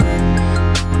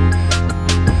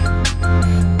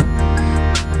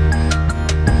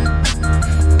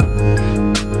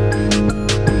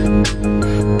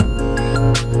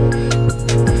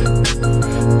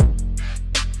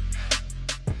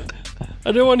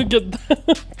didn't want to get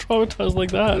traumatized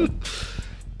like that.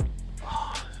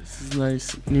 This is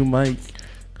nice. New mic.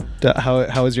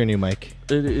 How is your new mic?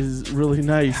 It is really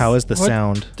nice. How is the What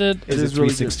sound? Did Is it is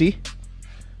really 360?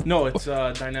 No, it's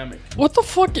dynamic. what the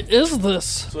fuck is this?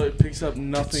 So it picks up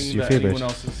nothing It's your that favorite. anyone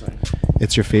else is saying.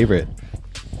 It's your favorite.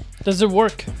 Does it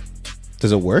work?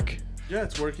 Does it work? Yeah,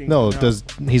 it's working. No, now.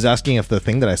 he's asking if the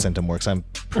thing that I sent him works. I'm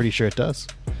pretty sure it does.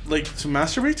 Like to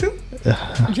masturbate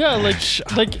to? Yeah,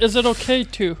 like is it okay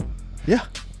to? Yeah.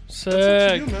 It's up to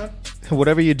you, Sick. man.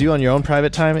 Whatever you do on your own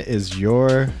private time is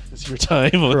your It's your time.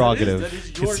 prerogative. That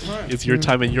is your time. It's your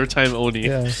time and your time only.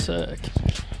 Yeah. Sick.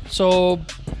 So,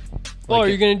 are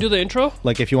you gonna do the intro?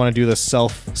 Like if you want to do the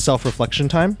self reflection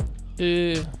time,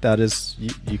 Yeah. that is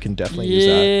you can definitely use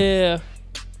that. Yeah.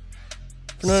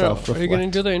 No, are you Self-reflect. gonna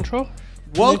do the intro?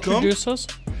 Welcome Introduce us.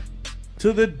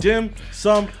 to the Dim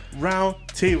Sum Round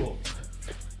Table.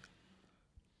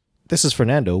 This is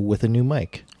Fernando with a new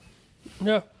mic.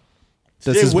 Yeah.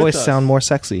 Does Stay his with voice us. sound more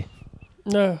sexy?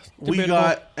 No. We debatable.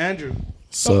 got Andrew.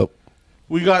 So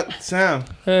We got Sam.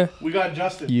 Hey. We got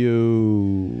Justin.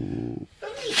 You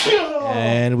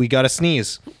and we got a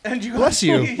sneeze. And you got Bless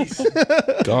you. Louise.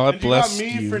 God And you bless got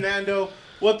me, you. Fernando.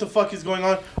 What the fuck is going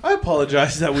on? I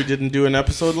apologize that we didn't do an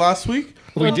episode last week.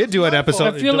 We did do an I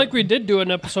episode. feel like we did do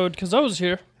an episode because I was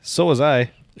here. So was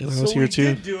I. I was So here we too.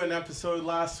 did do an episode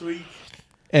last week.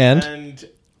 And And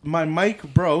my mic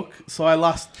broke, so I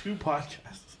lost 2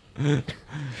 podcasts.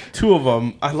 2 of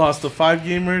them. I lost the 5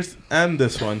 Gamers and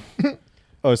this one.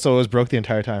 oh, so it was broke the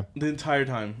entire time. The entire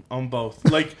time on both.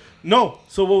 Like, no.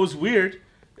 So what was weird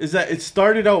is that it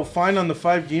started out fine on the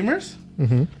 5 Gamers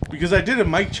because I did a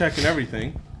mic check and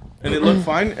everything, and it looked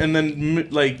fine. And then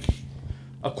like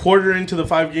a quarter into the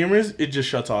 5 Gamers, it just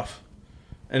shuts off,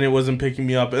 and it wasn't picking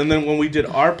me up. And then when we did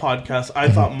our podcast, I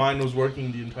thought mine was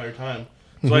working the entire time,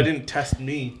 so I didn't test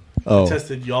me. Oh. I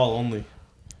tested y'all only.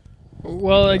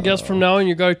 Well, I guess from now on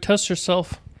you gotta test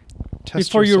yourself Test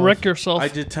before you yourself. wreck yourself. I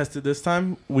did test it this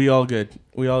time. We all good.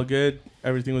 We all good.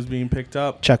 Everything was being picked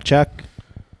up. Check.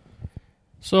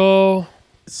 So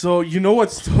So you know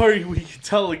what story we could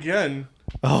tell again?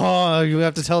 Oh, you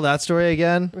have to tell that story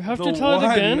again? we have The to tell it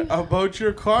one again. about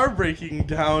your car breaking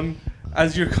down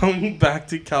as you're coming back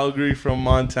to Calgary from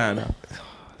Montana.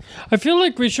 I feel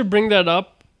like we should bring that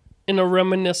up in a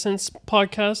reminiscence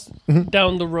podcast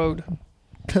down the road.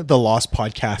 The Lost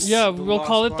Podcast. Yeah, The we'll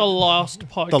call Lost it the Lost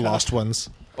podcast. The Lost Ones.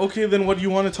 Okay, then what do you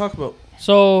want to talk about?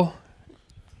 So,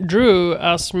 Drew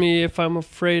asked me if I'm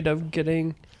afraid of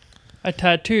getting a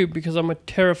tattoo because I'm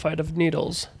terrified of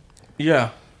needles.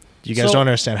 Yeah. You guys So- don't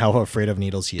understand how afraid of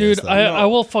needles he is. Dude, though. I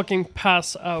will fucking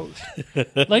pass out.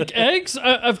 Like eggs,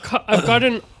 I've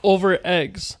gotten over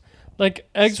eggs. Like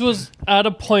eggs was at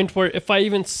a point where if I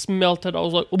even smelt it, I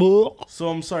was like, "Ugh." So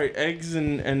I'm sorry, eggs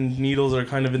and needles are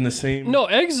kind of in the same. No,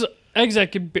 eggs I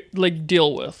could like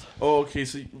deal with. Oh, okay.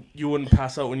 So you wouldn't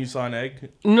pass out when you saw an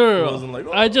egg. No. It wasn't like,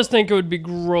 I just think it would be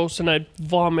gross and I'd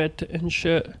vomit and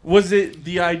shit. Was it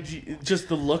the idea, just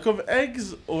the look of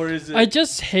eggs, or is it? I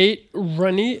just hate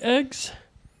runny eggs.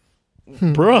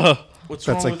 Bruh. What's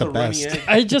That's wrong like with the a runny best. egg?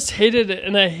 I just hated it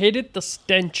and I hated the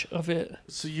stench of it.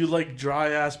 So you like dry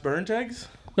ass burnt eggs?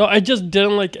 No, I just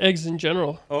didn't like eggs in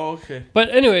general. Oh, okay. But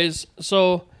anyways,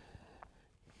 so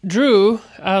Drew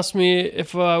asked me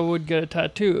if I would get a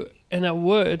tattoo, and I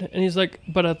would. And he's like,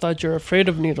 "But I thought you're afraid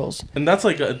of needles." And that's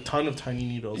like a ton of tiny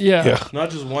needles. Yeah. Yeah. Not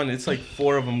just one. It's like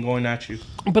 4 of them going at you.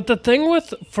 But the thing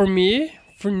for me,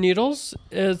 for needles,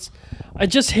 is I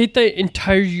just hate the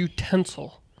entire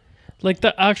utensil. Like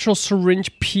the actual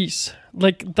syringe piece.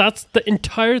 Like that's the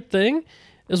entire thing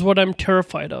is what I'm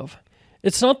terrified of.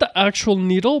 It's not the actual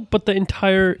needle, but the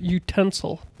entire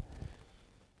utensil.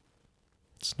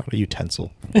 It's not a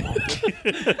utensil. The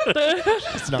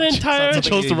entire, I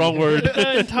chose the wrong word.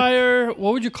 the entire,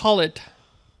 what would you call it?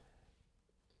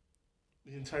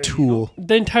 The entire Tool. needle.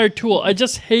 The entire tool. I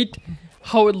just hate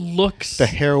how it looks. The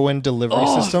heroin delivery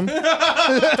system.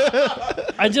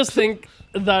 I just think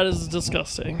that is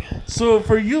disgusting. So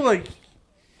for you, like,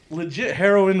 legit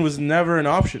heroin was never an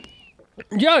option.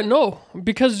 Yeah, no,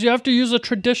 because you have to use a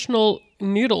traditional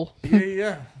needle.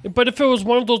 Yeah. But if it was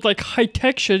one of those like high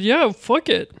tech shit, yeah, fuck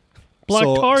it. Black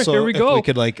tar, here we if go. we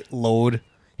could like load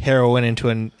heroin into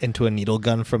a needle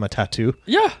gun from a tattoo,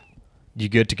 Yeah, you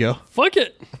good to go? fuck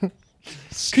it.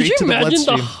 Straight Could you to the imagine the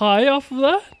bloodstream. high off of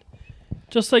that?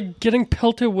 Just like getting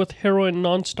pelted with heroin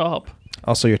nonstop.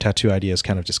 Also, your tattoo idea is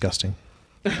kind of disgusting.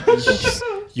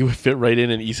 You would fit right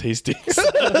in East Hastings.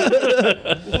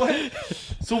 What?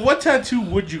 So what tattoo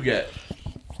would you get?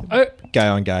 Guy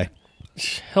on guy.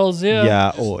 Hells yeah.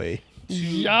 Yeah, oi.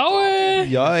 Yowie.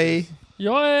 Yay.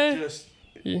 Yowie. Just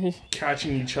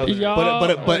catching each other.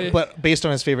 Yeah. But based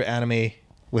on his favorite anime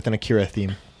with an Akira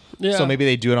theme. Yeah. So maybe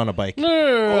they do it on a bike. No.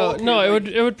 Oh, okay, No, like,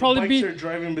 it would probably bikes be. are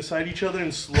driving beside each other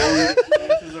and slowly the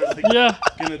penises are like Yeah.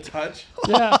 gonna touch,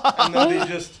 Yeah. and then they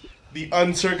just the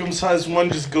uncircumcised one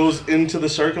just goes into the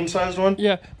circumcised one.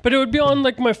 Yeah, but it would be on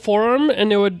like my forearm,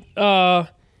 and it would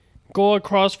go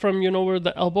across from where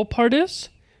the elbow part is.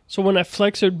 So when I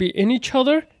flex, it would be in each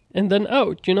other and then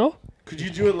out. Could you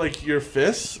do it like your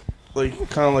fists, like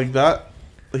kind of like that?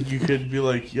 Like you could be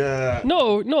like, yeah.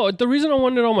 No. The reason I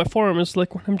wanted it on my forearm is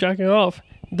like when I'm jacking off,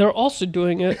 they're also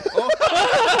doing it.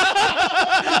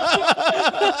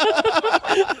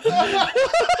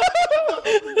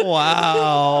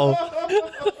 Wow.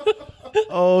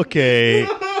 Okay.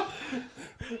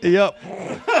 Yep.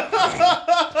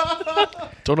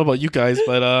 Don't know about you guys,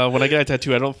 but when I get a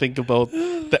tattoo, I don't think about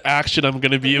the action I'm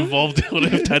going to be involved in when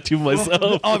I tattoo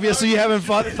myself. Obviously, you haven't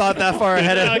thought that far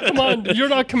ahead. Yeah, come on, you're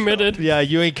not committed. Yeah,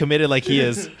 you ain't committed like he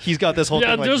is. He's got this whole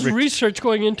Yeah, thing. Like, there's research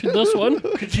going into this one.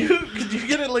 Could you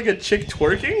get it like a chick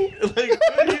twerking? Like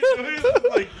what are you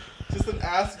doing? Like just an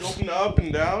ass going up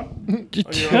and down.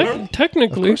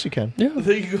 Technically, of course you can. yeah,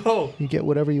 There you go. You get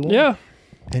whatever you want. yeah.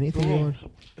 Anything you want.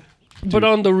 But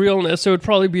on the realness, it would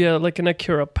probably be like an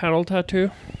Akira panel tattoo.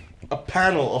 A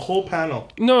panel, a whole panel.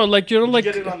 No, like Would like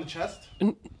you get it on the chest?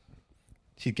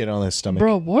 He'd get it on his stomach.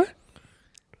 bro, what?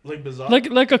 Like bizarre.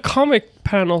 Like a comic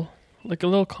panel, like a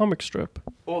little comic strip.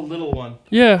 Oh, a little one,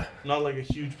 Yeah, not like a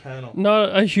huge panel.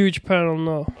 not a huge panel.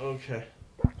 No. Okay.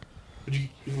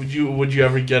 Would you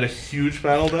ever get a huge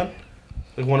panel then?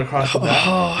 Like one across the back?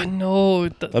 Oh no,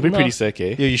 That'd be pretty sick,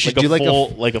 eh? Yeah, you should like do a like full,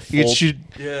 a like a You full. should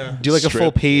Yeah. do like a full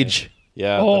strip. page.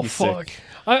 Yeah. Oh that'd be fuck! sick.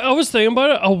 I was thinking about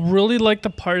it. I really like the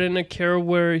part in Akira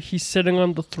where he's sitting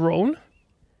on the throne,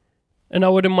 and I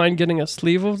wouldn't mind getting a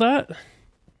sleeve of that.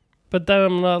 But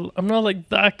then I'm not like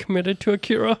that committed to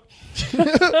Akira.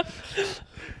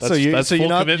 So you're that's full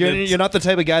commitment. you're not the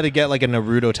type of guy to get like a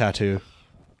Naruto tattoo.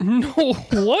 No,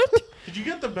 what? Did you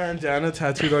get the bandana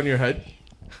tattooed on your head?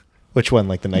 Which one?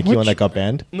 Like the Nike Which- one that got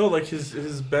banned? No, like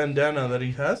his bandana that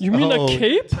he has. You mean Oh. a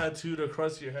cape? Tattooed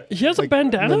across your head. He has a The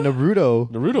bandana. Naruto.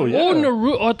 Naruto, yeah. Oh,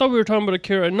 Naruto. Oh, I thought we were talking about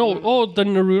Akira. No. Oh, the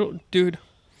Naruto dude.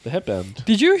 The headband.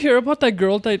 Did you hear about that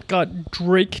girl that got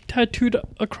Drake tattooed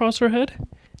across her head?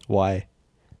 Why?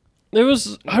 It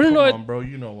was I don't know. Come on, bro.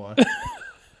 You know why.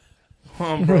 Come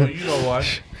on, bro. You know why.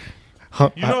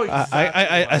 You know exactly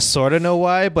I why. sort of know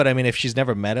why, but I mean, if she's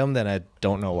never met him, then I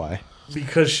don't know why.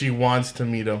 Because she wants to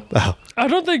meet him. Oh, I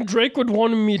don't think Drake would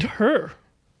want to meet her.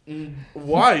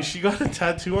 Why? She got a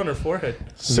tattoo on her forehead.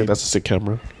 Sick, that's a sick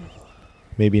camera.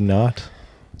 maybe not.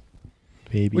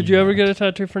 Maybe. Would you ever not. get a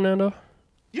tattoo, Fernando?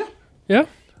 Yeah.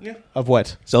 Yeah. Of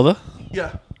what? Zelda?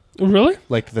 Yeah. Really?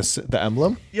 Like the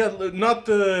emblem, Yeah. Not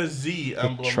the Z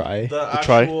emblem. tri- The the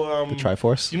tri- actual. the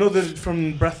Triforce. You know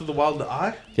from Breath of the Wild, the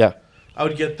eye. Yeah. I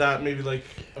would get that maybe like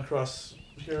across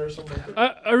here or something like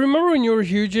that. I remember when you were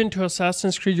huge into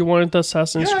Assassin's Creed, you wanted the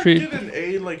Assassin's Yeah, Creed. get an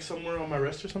A like somewhere on my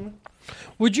wrist or something.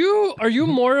 Are you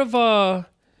more of a...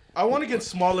 I want to get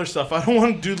smaller stuff. I don't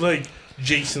want to do like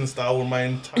Jason style where my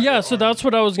entire Yeah, so arm- that's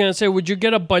what I was going to say. Would you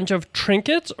get a bunch of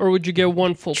trinkets or would you get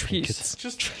one full piece?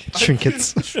 just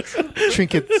Trinkets.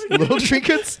 Trinkets. Little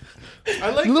trinkets. I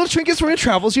like Little trinkets for your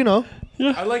travels, you know.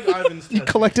 I like Ivan's You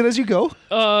tattoo. collect it as you go.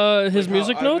 His Like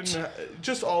music how notes? Ivan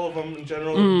just all of them in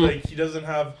general. Like he doesn't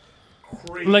have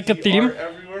crazy Like a theme? art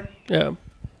everywhere. Yeah.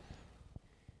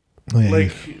 Oh, yeah,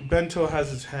 Like Bento has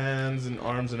his hands and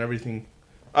arms and everything.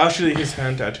 Actually, his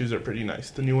hand tattoos are pretty nice.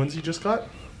 The new ones he just got.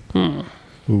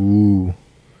 Ooh.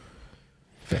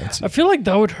 Fancy. I feel like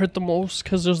that would hurt the most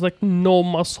because there's like no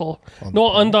muscle.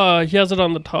 He has it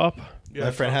on the top. Yeah,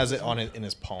 My friend has it in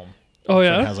his palm. Oh, My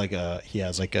friend yeah? he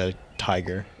has like a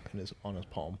tiger on his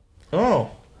palm.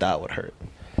 Oh, That would hurt.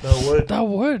 that would. That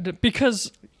would.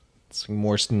 Because, It's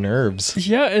more nerves.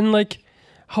 yeah, and like,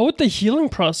 how would the healing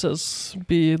process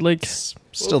be? Like,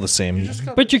 Still the same. You just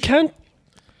got but you can't,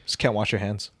 Just can't wash your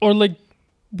hands. or like,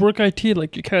 work IT,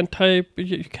 like, you can't type,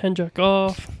 you can't jack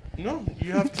off. no.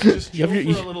 You have to just You chill have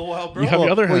your- for a little while, bro. you have your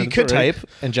other Well, you hand, could right? type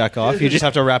and jack off. You just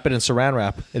have to wrap it in saran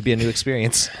wrap. It'd be a new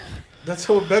experience. That's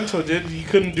how Bento did. He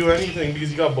couldn't do anything because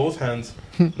he got both hands.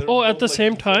 They were Oh, at both, the like,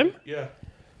 same time? Yeah.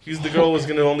 Because the girl was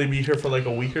gonna only be here for like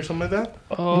a week or something like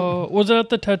that. Was it at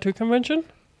the tattoo convention?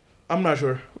 I'm not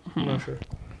sure. I'm not sure.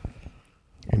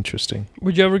 Interesting.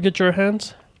 Would you ever get your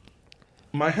hands?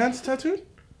 My hands tattooed?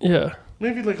 Yeah.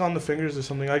 Maybe like on the fingers or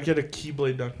something. I'd get a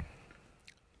keyblade done.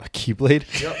 A keyblade?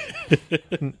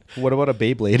 Yep. What about a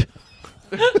Beyblade?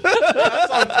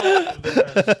 That's on top of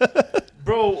the hands.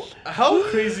 Bro, how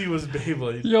crazy was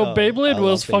Beyblade? Yo, Oh, Beyblade I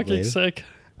was love fucking Beyblade. sick.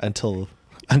 Until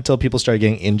until people started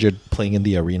getting injured playing in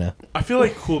the arena. I feel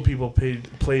like cool people played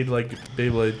like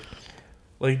Beyblade.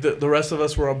 Like the rest of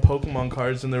us were on Pokemon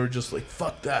cards and they were just like,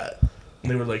 fuck that. And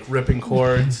they were like ripping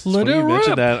cords. Let When it you mentioned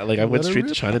rip. that, like I went Let it straight to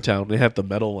rip. Chinatown. They have the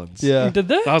metal ones. Did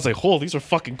they? I was like, "Oh, these are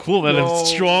fucking cool, man! No. And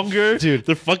stronger, Dude.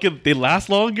 They last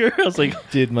longer." I was like,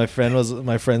 Dude, my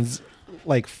friends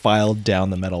like filed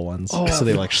down the metal ones, so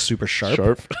they like super sharp.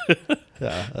 "Sharp."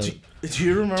 Yeah, Do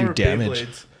you remember Do damage.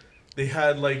 Beyblades? They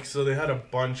had a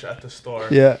bunch at the store.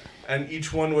 yeah, And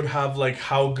each one would have like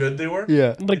how good they were.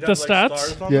 yeah. Like They'd the have, stats?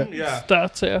 stars on Yeah. them. Yeah.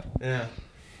 Stats, yeah. Yeah.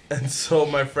 And so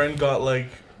my friend got like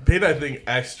paid I think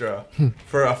extra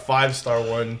for a 5-star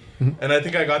one. And I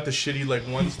think I got the shitty like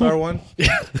 1-star one.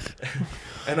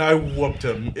 And I whooped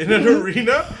him in an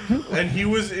arena and he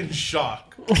was in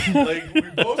shock. Like we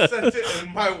both sent it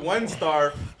and my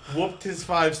 1-star whooped his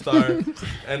 5-star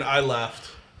and I laughed.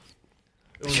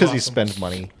 It was Because he awesome. spent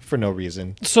money for no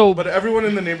reason. So, But everyone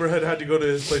in the neighborhood had to go to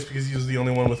his place because he was the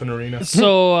only one with an arena.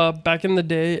 back in the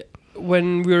day,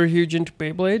 when we were huge into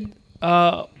Beyblade,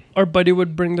 our buddy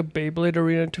would bring the Beyblade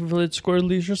arena to Village Square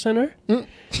Leisure Center,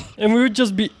 and we would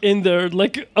just be in there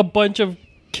like a bunch of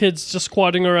kids just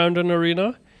squatting around an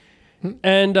arena.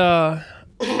 And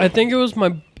I think it was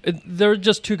there were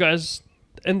just two guys,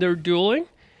 and they're dueling,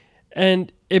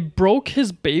 and it broke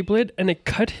his Beyblade and it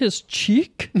cut his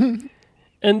cheek.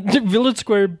 And the Village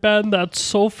Square banned that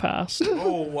so fast.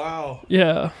 Oh wow.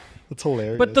 Yeah. That's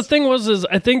hilarious. But the thing was,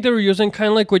 I think they were using kind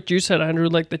of like what you said, Andrew,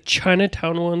 like the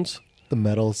Chinatown ones. the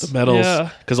metals. Metals, Yeah.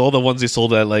 because all the ones they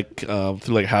sold at like through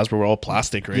like Hasbro were all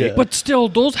plastic, right? Yeah. But still,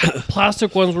 those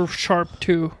plastic ones were sharp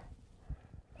too.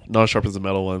 Not as sharp as the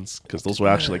metal ones, because those were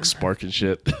actually like spark and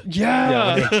shit.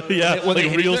 Yeah. Yeah, when they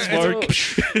like hit real each other,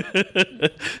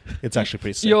 spark. It's actually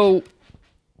pretty sick. Yo,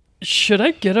 should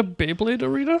I get a Beyblade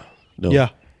arena? No. Yeah.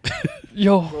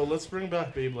 Yo, Bro, let's bring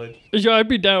back Beyblade. I'd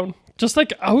be down. Just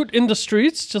like out in the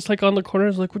streets, just like on the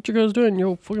corners, like, what you guys doing?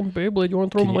 Yo, fucking Beyblade, you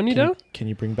want to throw money down? Can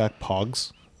you bring back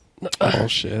Pogs? Oh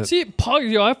shit. See,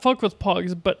 Pogs, yo, I fuck with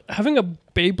Pogs, but having a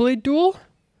Beyblade duel?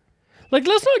 Like,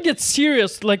 let's not get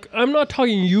serious. Like, I'm not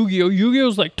talking Yu-Gi-Oh!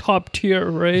 Yu-Gi-Oh's like top tier,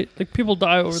 right? Like, people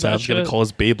die over that Sam's shit. gonna call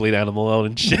his Beyblade animal out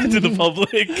and shit to the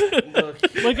public.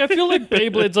 Like, I feel like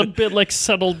Beyblade's a bit like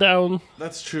settled down.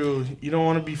 That's true. You don't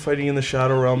want to be fighting in the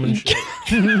Shadow Realm and shit.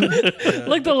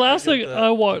 Like, the last thing that. I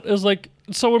want is like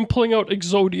someone pulling out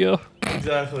Exodia.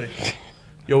 Exactly.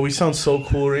 Yo, we sound so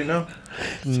cool right now.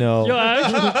 No. Yo, I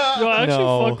actually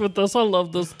No. fuck with this. I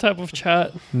love this type of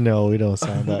chat. No, we don't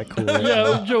sound that cool.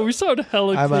 Yeah, yo, we sound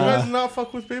hella I'm cool. You guys not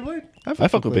fuck with Beyblade? I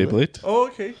fuck with Beyblade. Oh,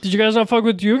 okay. Did you guys not fuck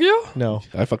with Yu-Gi-Oh? No,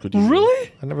 I fuck with you.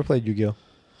 Really? I never played Yu-Gi-Oh.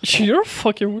 You're a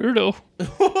fucking weirdo.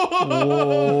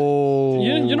 Whoa.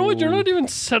 You know what? You're not even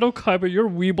Seto Kaiba. You're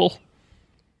Weeble.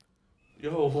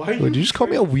 Yo, why? Did you just call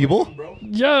me a weeble? Bro?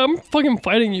 Yeah, I'm fucking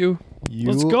fighting you.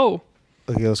 Let's go.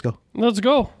 Okay, let's go. Let's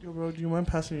go. Yo, bro, do you mind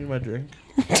passing me my drink?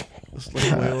 Just like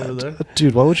way over there.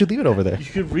 Dude, why would you leave it over there? You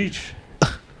could reach.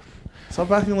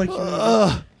 Stop acting like you.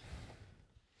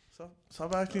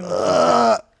 Stop acting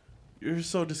like you're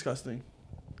so disgusting.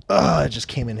 It just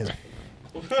came in his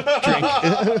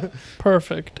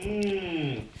Perfect.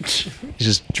 He's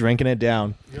just drinking it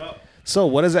down. Yup. So,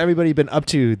 what has everybody been up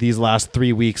to these last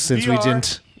 3 weeks since we VR.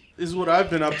 didn't? Is what I've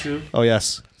been up to. Oh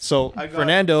yes. So I got-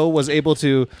 Fernando was able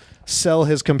to sell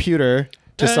his computer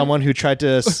to someone who tried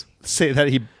to say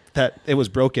that it was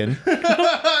broken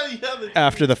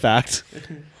after the fact.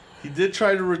 He did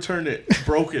try to return it.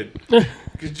 Broken.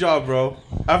 Good job, bro.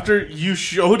 After you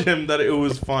showed him that it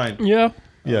was fine. Yeah.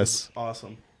 Yes.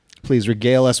 Awesome. Please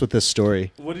regale us with this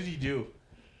story. What did he do?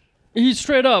 He's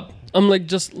straight up. I'm like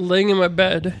just laying in my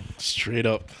bed. Straight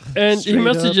up. And Straight he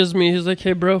messages me. He's like,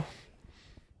 hey, bro,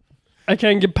 I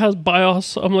can't get past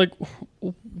BIOS. I'm like,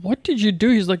 what did you do?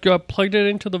 He's like, yo, I plugged it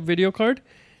into the video card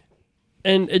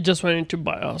and it just went into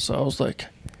BIOS. I was like,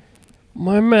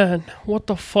 my man, what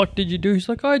the fuck did you do? He's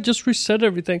like, oh, I just reset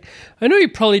everything. I know he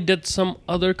probably did some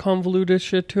other convoluted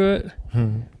shit to it,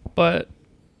 but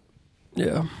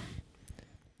yeah.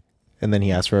 And then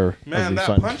he asked for Man, a that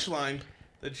refund. punchline.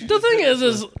 That you The just thing did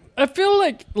is I feel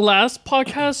like last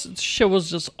podcast shit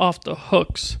was just off the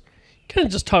hooks.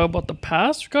 Can't just talk about the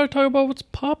past. We gotta talk about what's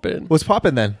popping. What's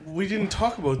popping then? we didn't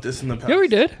talk about this in the past. Yeah, we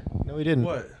did. No, we didn't.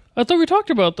 What? I thought we talked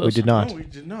about this. We did not. No, we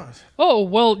did not. Oh,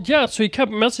 well, yeah, so he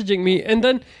kept messaging me. And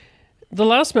then the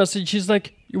last message, he's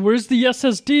like, where's the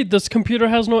SSD? This computer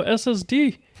has no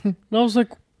SSD. And I was like,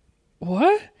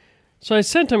 what? So I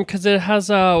sent him because it has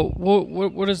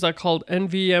what is that called?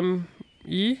 NVMe?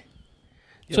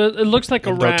 So it looks like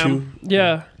a Dot RAM. two?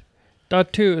 Yeah.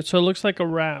 .2. So it looks like a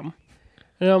RAM.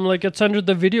 And I'm like, it's under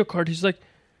the video card. He's like,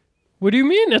 what do you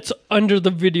mean it's under the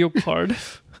video card?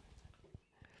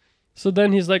 So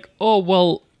then he's like, oh,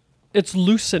 well, it's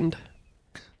loosened.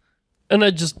 And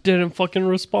I just didn't fucking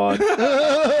respond.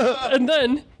 And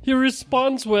then he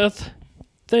responds with,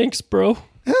 thanks, bro.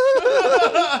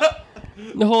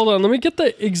 Now, hold on, let me get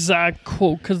the exact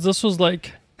quote, because this was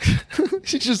like...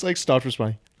 She just like stopped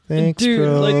responding. Thanks, Dude,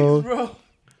 bro. like- Bro.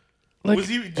 Like,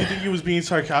 Do you think he was being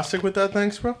sarcastic with that?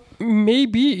 Thanks, bro.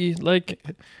 maybe, like...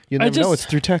 You I never know. just- It's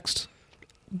through text.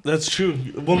 That's true.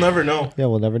 We'll never know. Yeah,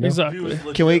 we'll never know. If he Exactly.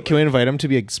 was Can we legit, invite him to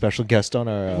be a special guest on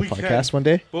our We podcast can. one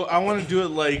day? Well, I want to do it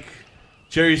like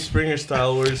Jerry Springer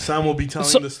style, where Sam will be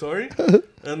telling the story,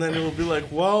 and then it will be like,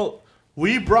 "Well,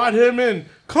 we brought him in.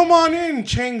 Come on in,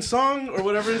 Chang Sung or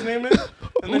whatever his name is."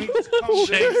 And then he just comes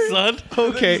in. Thanks, son. And then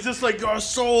Okay. he's just like, "Your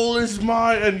soul is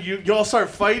mine," and y'all start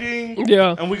fighting.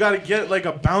 Yeah. And we got to get like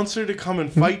a bouncer to come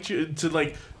and fight you to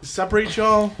like separate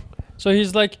y'all. So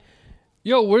he's like,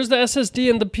 yo, where's the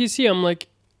SSD and the PC? I'm like,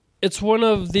 it's one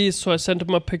of these. So I sent him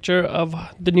a picture of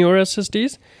the newer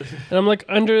SSDs. And I'm like,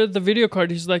 under the video card.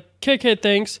 He's like, KK,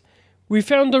 thanks. We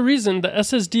found the reason. The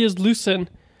SSD is loosened.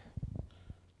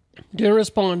 Didn't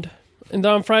respond. And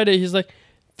then on Friday, he's like,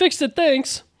 fixed it,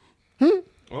 thanks. Oh,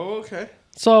 okay.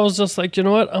 So I was just like, you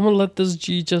know what? I'm going to let this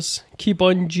G just keep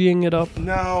on G'ing it up.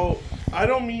 Now, I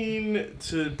don't mean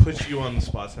to put you on the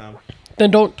spot, Sam,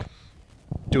 Then don't.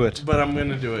 Do it. but I'm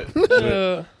gonna do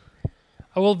it.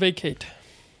 I will vacate.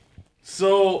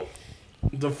 So,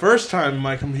 the first time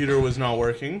my computer was not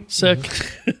working, Sick.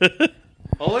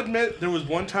 I'll admit there was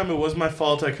one time it was my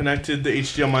fault. I connected the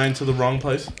HDMI into the wrong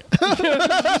place.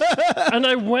 And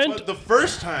I went. But the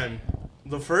first time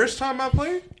I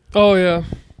played, Oh, yeah.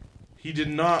 he did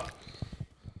not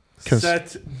 'Cause-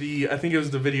 set I think it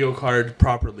was the video card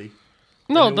properly.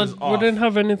 No, And it was that off. wouldn't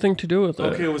have anything to do with it.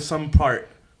 Okay, it was some part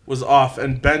was off,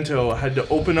 and Bento had to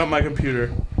open up my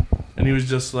computer, and he was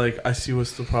just like, "I see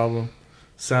what's the problem.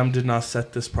 Sam did not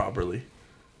set this properly,"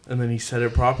 and then he set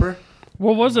it proper.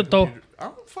 What was it, though? Computer- I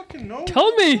don't fucking know.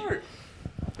 Tell me.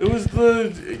 It was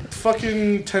the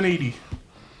fucking 1080.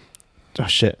 Oh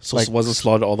shit! So Like, it wasn't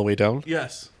slotted all the way down?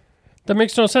 Yes, That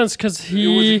makes no sense because it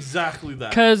was he. exactly that.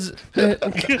 Because.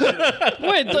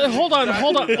 Wait, hold on.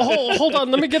 Hold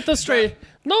on. Let me get this straight.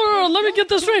 No, let me get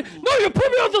this straight. No, you put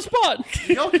me on the spot.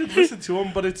 Y'all could listen to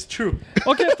him, but it's true.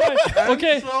 Okay, fine. And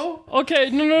Okay. so Okay,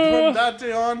 no. from that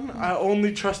day on, I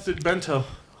only trusted Bento.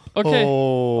 Okay.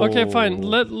 Oh. Okay, fine.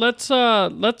 Let's.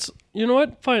 You know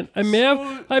what? Fine. I may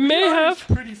VR have. is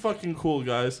pretty fucking cool,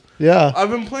 guys. Yeah. I've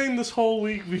been playing this whole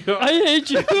week VR. I hate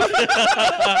you.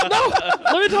 No,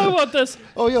 let me talk about this.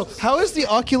 Oh, yo, how is the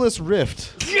Oculus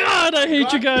Rift? God, I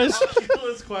hate you guys.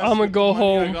 Oculus Quest I'ma with go the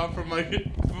money I home. got from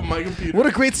my computer. What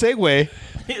a great segue.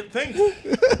 Thanks.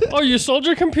 Oh, you sold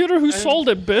your computer? Who sold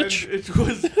it, bitch? And it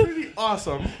was pretty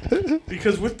awesome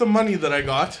because with the money that I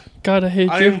got, God, I hate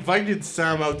I you. invited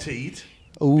Sam out to eat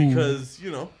Ooh. because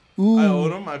I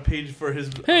owed him. I paid for his.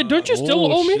 Hey, don't you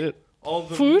still owe me? shit. all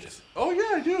the food? meats. Oh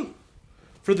yeah, I do.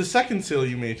 For the second sale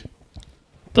you made.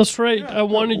 That's right. Yeah, I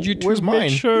wanted you to where's make mine?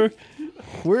 sure.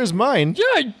 Where's mine?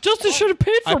 Yeah, Justin should have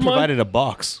paid I for mine. provided a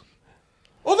box.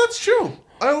 Oh, that's true.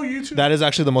 I owe you too. That is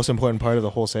actually the most important part of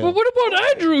the whole But sale. what about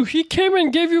Andrew? He came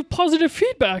and gave you positive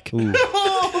feedback.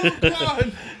 Oh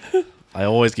God, I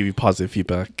always give you positive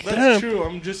feedback. that's Damn. true.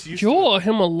 I'm just used You to it. owe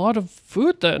him a lot of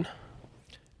food then.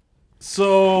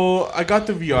 So I got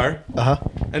the VR, Uh huh.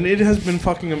 and it has been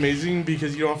fucking amazing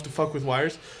because you don't have to fuck with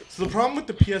wires. So the problem with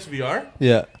the PSVR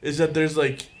Yeah. is that there's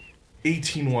like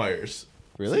 18 wires.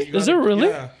 Really? So you Is there really?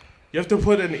 Yeah. You have to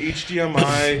put an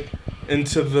HDMI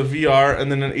into the VR,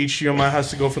 and then an HDMI has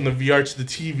to go from the VR to the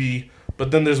TV.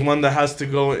 But then there's one that has to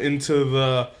go into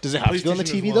the. Does it have to go on the PlayStation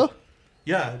as TV well. though?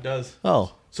 Yeah, it does.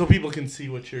 Oh. So people can see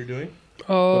what you're doing.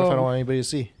 Oh, What if I don't want anybody to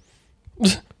see?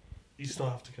 You still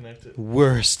have to connect it.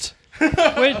 Worst.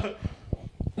 wait.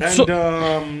 And So-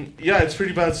 yeah, it's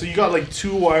pretty bad. So you got like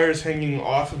 2 wires hanging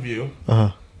off of you. Uh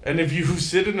huh. And if you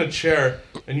sit in a chair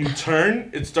and you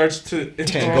turn, it starts to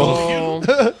Tangle.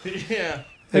 Oh. Yeah.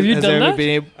 Have you has done there that? ever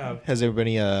been Um, has there been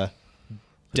any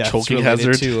deaths choking related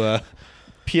hazard? to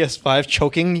PS5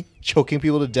 choking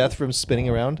people to death from spinning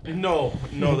around? No,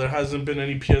 there hasn't been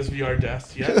any PSVR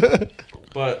deaths yet,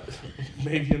 but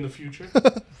maybe in the future.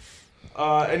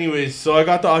 Anyways, so I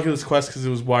got the Oculus Quest because it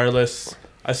was wireless.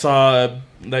 I saw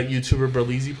that YouTuber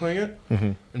Berlizzi playing it,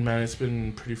 Mm-hmm. and man, it's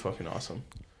been pretty fucking awesome.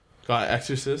 Got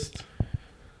Exorcist.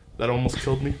 That almost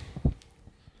killed me.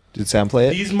 Did Sam play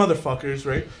it? These motherfuckers,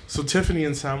 right? So Tiffany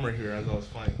and Sam were here as I was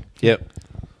playing. Yep.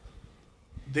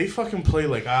 They fucking play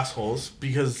like assholes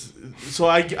because. So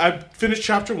I finished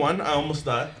chapter 1. I almost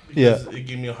died because it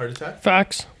gave me a heart attack.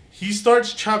 Facts. he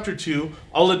starts chapter 2.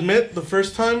 I'll admit, the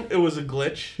first time it was a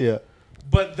glitch. Yeah.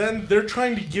 But then they're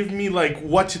trying to give me like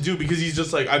what to do because he's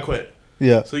just like, I quit.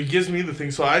 Yeah. So he gives me the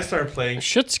thing. So I start playing.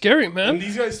 Shit's scary, And man.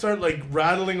 these guys start like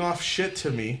rattling off shit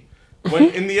to me. When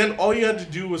in the end, all you had to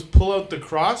do was pull out the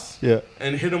cross Yeah.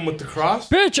 and hit him with the cross.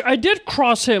 Bitch, I did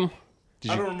cross him.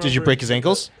 I don't Did you remember. break his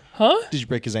ankles? Huh? Did you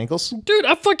break his ankles? Dude,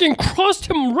 I fucking crossed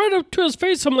him right up to his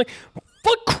face. I'm like,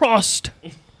 fuck crossed.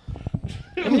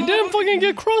 And he didn't fucking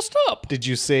get crossed up. Did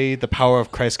you say the power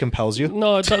of Christ compels you?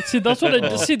 No, that's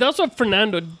what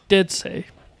Fernando did say.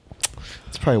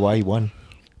 That's probably why he won.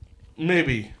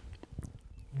 Maybe.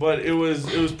 But it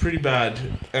was pretty bad.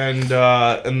 And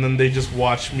then they just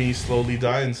watched me slowly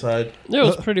die inside. It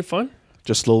was pretty fun.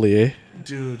 Just slowly, eh?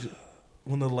 Dude,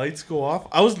 when the lights go off,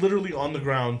 I was literally on the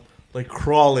ground, like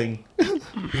crawling,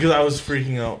 because I was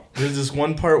freaking out. There's this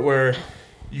one part where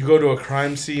you go to a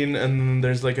crime scene and then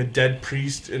there's like a dead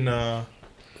priest in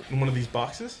one of these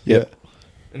boxes, Yeah.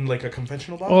 in like a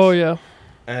conventional box. Oh yeah.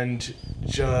 And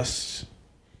just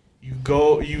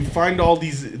you find all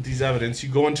these evidence. You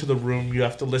go into the room. You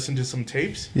have to listen to some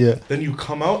tapes. Yeah. Then you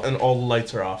come out and all the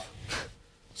lights are off.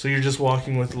 So you're just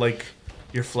walking with like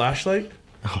your flashlight.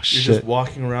 Oh You're shit. just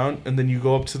walking around, and then you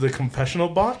go up to the confessional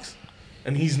box,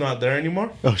 and he's not there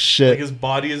anymore. Oh Like shit. his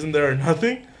body isn't there or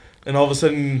nothing. And all of a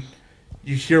sudden,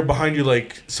 you hear behind you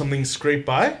like something scrape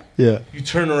by. Yeah. You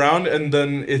turn around, and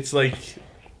then it's like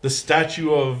the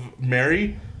statue of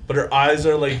Mary, but her eyes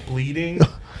are like bleeding,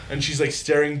 and she's like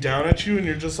staring down at you, and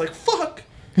you're just like, fuck.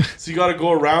 So you gotta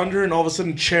go around her, and all of a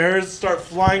sudden chairs start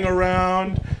flying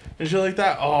around and shit like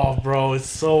that. Oh, bro, it's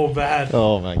so bad.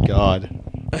 Oh my god.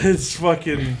 It's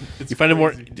fucking. It's You find it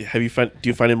more? crazy. Do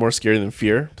you find it more scary than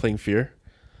Fear? Playing Fear?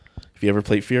 Have you ever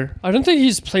played Fear? I don't think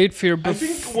he's played Fear I before.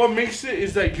 think what makes it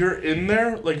is that you're in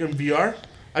there, like in VR.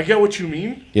 I get what you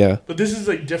mean, Yeah. but this is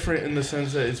like different in the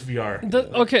sense that it's VR.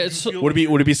 Okay, You so feel- Would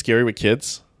it be scary with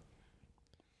kids?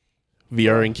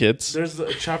 VR and kids? There's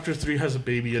chapter 3 has a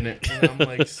baby in it, and I'm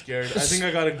like scared. I think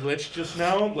I got a glitch just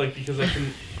now, like because I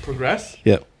couldn't progress.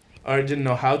 Yeah. Or I didn't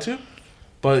know how to.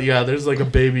 But yeah, there's like a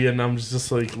baby, and I'm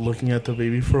just like looking at the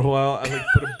baby for a while. I like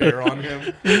put a bear on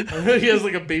him. He has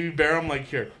like a baby bear. I'm like,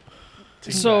 here.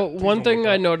 take So that. Please one don't thing wake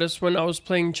I up. noticed when I was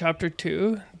playing chapter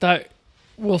 2 that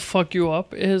will fuck you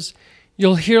up is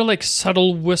you'll hear like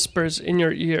subtle whispers in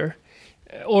your ear.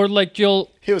 Or like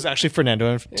you'll It was actually Fernando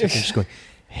and Tiffany just going,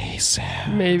 "Hey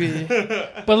Sam." maybe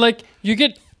but like you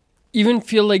get even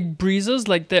feel like breezes,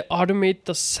 like they automate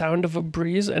the sound of a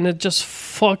breeze and it just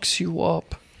fucks you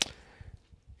up.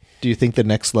 Do you think the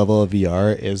next level of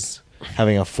VR is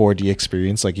having a 4D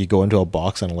experience? Like you go into a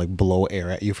box and it'll like blow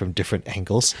air at you from different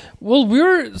angles. Well, we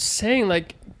were saying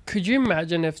like, could you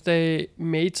imagine if they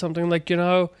made something like, you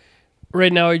know,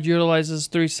 right now it utilizes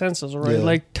 3 senses, right? Yeah.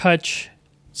 Like touch,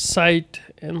 sight,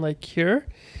 and like hear.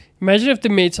 Imagine if they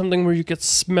made something where you could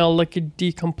smell like a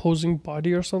decomposing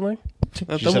body or something.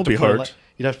 That You just won't have to be put, hard. like-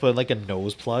 you'd have to put like a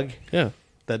nose plug. Yeah.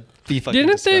 That'd be fucking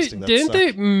Didn't they? disgusting. That Didn't sucked.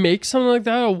 they make something like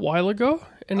that a while ago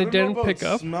and I it don't know didn't about pick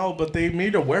up? Smell, but they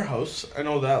made a warehouse. I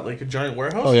know that, like a giant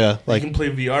warehouse. Oh yeah, You like can play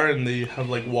VR, and they have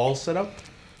like walls set up.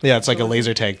 yeah, it's like a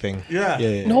laser tag thing. Yeah.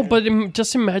 Yeah. No, but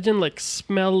just imagine like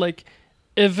smell like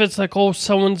if it's like, oh,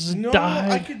 someone's No, I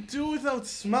died. could do without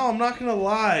smell. I'm not gonna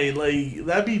lie. Like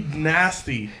that'd be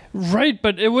nasty. Right,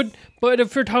 but it would. But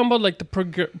if you're talking about like the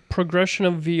progression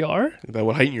of VR, That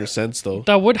would heighten your sense, though.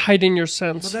 that would heighten your But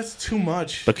sense. that's too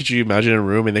much. But could you imagine a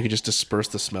room and they could just disperse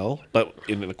the smell, but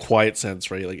in a quiet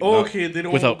sense, right? Like Oh, not- okay, they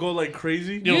don't without- go like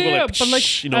crazy. You don't go Yeah, like, but like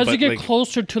psh, you know, as but you get like-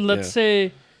 closer to, let's yeah.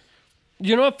 say,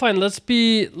 you know what? Fine.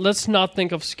 Let's not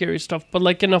think of scary stuff, but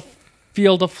like in a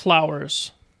field of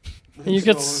flowers, and you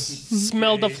could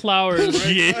smell the Okay. flowers.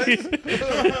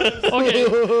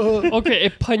 Okay, a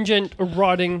pungent,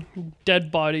 rotting,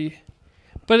 dead body.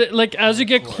 But like as you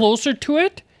get closer to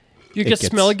it, you get gets-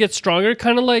 smell it gets stronger,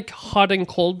 kind of like hot and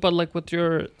cold, but like with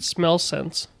your smell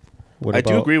sense. What I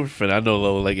do about- agree with Fernando,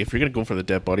 though. Like, if you're gonna go for the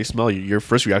dead body smell, your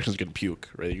first reaction is gonna puke,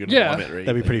 right? You're gonna Yeah. vomit, right?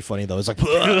 That'd be pretty funny though. It's like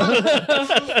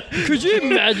Could you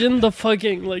imagine the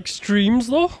fucking like streams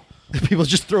though? people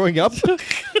just throwing up.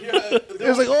 Yeah,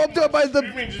 It's like, oh, I'm doing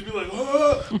my. just be like,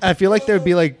 "Ah." I feel like there'd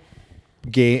be like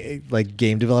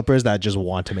game developers that just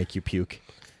want to make you puke.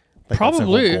 Like, that's their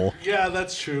whole Probably. goal. Yeah,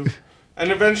 that's true.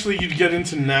 And eventually you'd get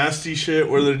into nasty shit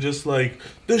where they're just like,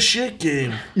 the shit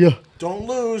game. Yeah. Don't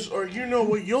lose, or you know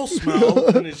what you'll smell.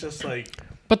 And it's just like,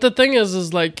 But the thing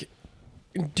is like,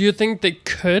 do you think they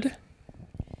could?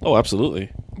 Oh,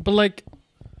 absolutely. But like,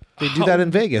 They do that in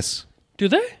Vegas. do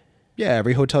they? Yeah,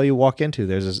 every hotel you walk into,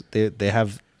 there's they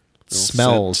have Little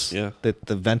smells. scent, yeah. That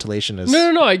the ventilation is.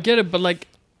 No, I get it, but like,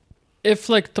 if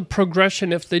like the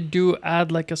progression, if they do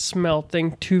add like a smell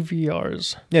thing to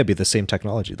VRs. Yeah, it'd be the same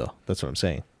technology though. That's what I'm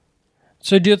saying.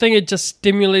 So do you think it just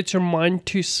stimulates your mind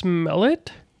to smell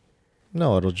it?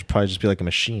 No, it'll probably just be like a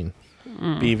machine.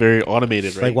 Be very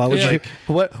automated, right? Like, why would Yeah. you?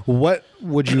 What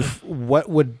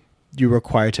would you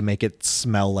require to make it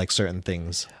smell like certain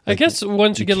things? I Like, guess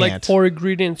once you get like can't. 4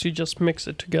 ingredients, you just mix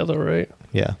it together, right?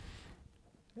 Yeah.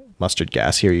 Mustard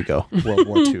gas. Here you go. World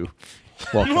War II.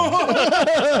 Welcome.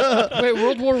 Wait,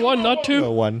 World War One, not 2?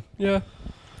 One. Yeah.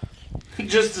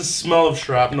 Just the smell of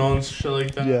shrapnel and shit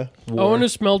like that. Yeah. I want to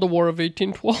smell the War of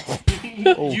 1812.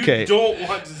 You Okay. don't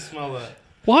want to smell that.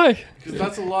 Why? Because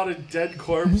that's a lot of dead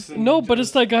corpse. And No, but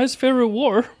it's that guy's favorite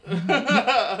war.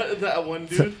 that one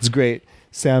dude. It's great.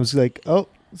 Sam's like, oh,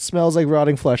 it smells like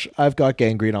rotting flesh. I've got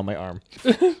gangrene on my arm.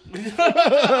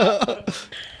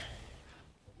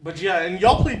 But yeah, and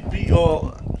y'all played Beat.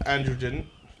 Oh, Andrew didn't.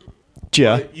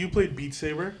 Yeah. But you played Beat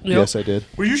Saber. Yep. Yes, I did.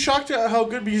 Were you shocked at how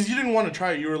good? Because you didn't want to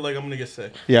try it. You were like, I'm gonna get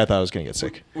sick. Yeah, I thought I was gonna get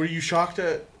sick. Were you shocked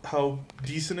at how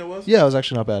decent it was? Yeah, it was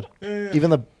actually not bad. Yeah.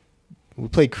 Even we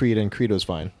played Creed and Creed was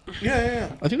fine.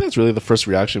 Yeah. I think that's really the first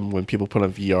reaction when people put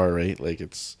on VR, right? Like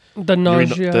it's The you're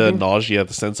nausea. the nausea,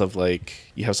 the sense of like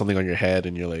you have something on your head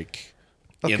and you're like.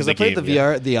 in Because I played the game,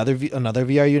 yeah. VR, another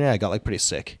VR unit. I got like pretty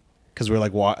sick because we're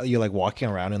like you're like walking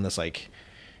around in this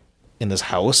in this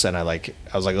house, and I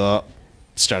was like, oh,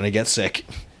 starting to get sick.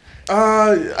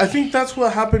 I think that's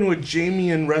what happened with Jamie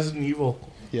in Resident Evil.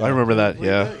 Yeah, I remember that. Like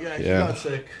Yeah, that? He yeah. got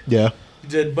sick. Yeah, He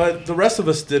did, but the rest of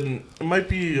us didn't. It might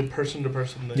be a person to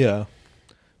person thing. yeah.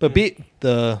 But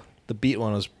the Beat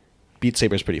one was Beat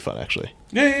Saber's pretty fun actually.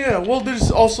 Yeah. Well,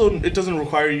 there's also it doesn't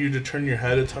require you to turn your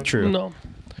head a ton. True. No.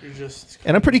 You're just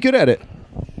And I'm pretty good at it.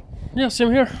 Yeah,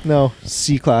 same here. No,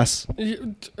 C class.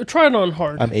 Try it on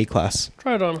hard. I'm A class.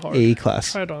 Try it on hard. A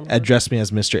class. Try it on hard. Address me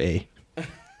as Mr. A.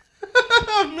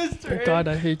 Mr. A. God,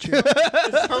 I hate you.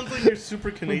 It sounds like you're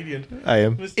super Canadian. I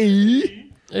am. Mr.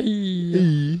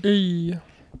 A. Hey.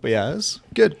 But yeah, it's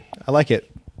good. I like it.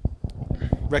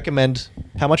 Recommend.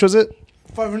 How much was it?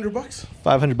 $500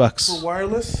 $500. for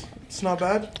wireless. It's not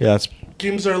bad. Yeah, it's.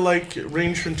 Games are like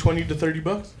range from $20 to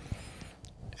 $30.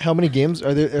 How many games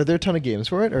are there? Are there a ton of games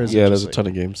for it, or is Yeah, it there's just a ton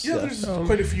of games. Yeah, there's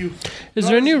quite a few. Is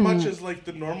Not there as any much as like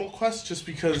the normal quest, just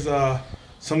because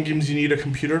some games you need a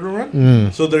computer to run.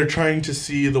 Mm. So they're trying to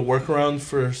see the workarounds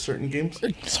for certain games.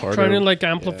 It's harder. trying to like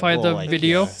amplify Well, the like,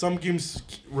 video? yeah. Some games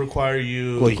require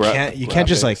you. Well, you can't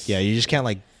just like graphics. you just can't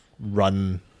like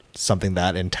run something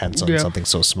that intense on Yeah. something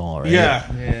so small, right?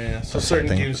 Yeah. So certain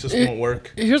something. games just It- won't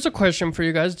work. Here's a question for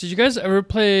you guys. Did you guys ever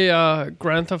play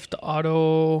Grand Theft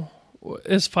Auto?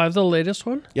 Is 5 the latest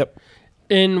one? Yep.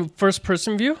 In first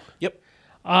person view? Yep.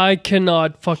 I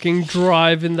cannot fucking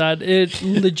drive in that. It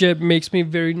legit makes me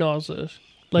very nauseous.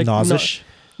 Like Nauseous.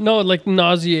 No, like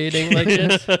nauseating. Like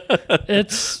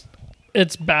it's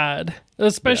bad.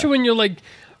 Especially when you're like,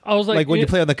 I was like, Like when you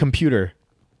play on the computer.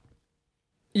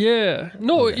 yeah,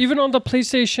 no, Okay. even on the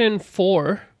PlayStation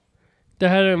 4, they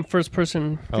had it in first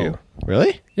person view. Oh,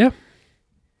 really? Yeah,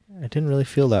 I didn't really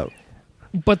feel that.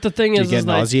 but the thing Did you is, get is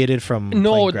like, nauseated from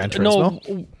no, playing Gran Turismo?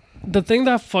 no. The thing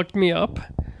that fucked me up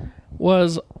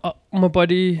was my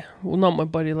buddy, well, not my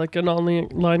buddy, like an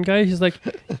online guy. He's like,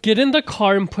 get in the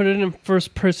car and put it in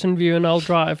first person view and I'll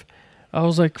drive. I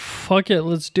was like, fuck it,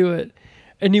 let's do it.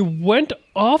 And he went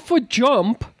off a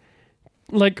jump,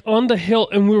 like on the hill,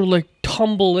 and we were like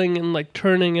tumbling and like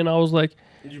turning, and I was like,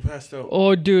 You passed out.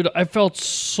 oh, dude, I felt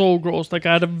so gross. Like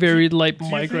I had a very light Do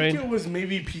you migraine. think it was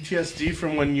maybe PTSD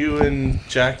from when you and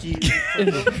Jackie?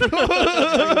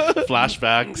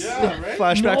 Flashbacks. Yeah, right.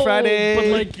 Flashback No, Friday. but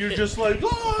like, You're just like,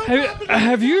 oh,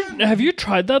 have you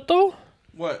tried that though?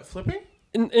 what, flipping?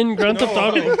 In Grand Theft No,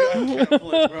 Auto, I can't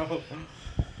flip, bro.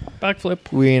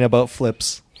 backflip. we ain't about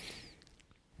flips,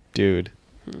 dude.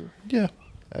 Yeah,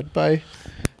 I'd buy.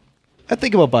 I'd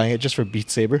think about buying it just for Beat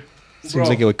Saber. Seems Bro.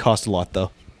 like it would cost a lot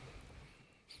though.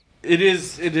 It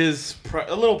is a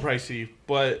little pricey,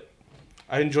 but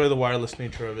I enjoy the wireless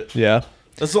nature of it. Yeah.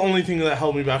 That's the only thing that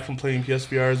held me back from playing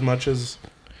PSVR as much as.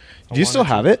 Do you still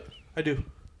have it? I do.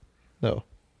 No.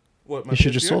 What? My You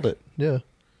should just PSVR? sold it. Yeah.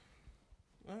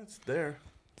 It's there.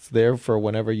 It's there for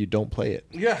whenever you don't play it.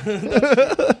 Yeah, that's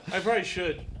true. I probably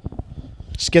should.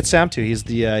 Just get Sam to. He's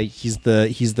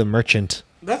the merchant.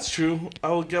 That's true. I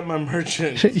will get my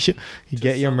merchant. You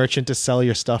get your merchant to sell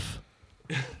your stuff,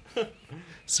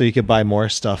 so you could buy more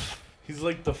stuff. He's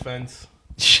like the fence,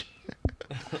 the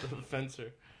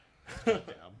fencer.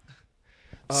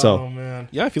 So Oh man.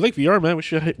 Yeah, if you like VR, man, we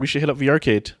should hit up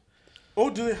VRcade. Oh,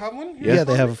 do they have one? Here? yeah,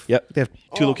 they have Yep. they have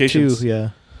Two Oh. locations. two. Yeah.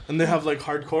 And they have like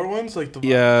hardcore ones, like the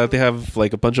Yeah, they have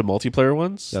like a bunch of multiplayer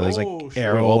ones, Yeah, there's Oh, like shit.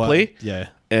 arrow Role play? Yeah.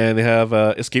 and they have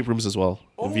escape rooms as well.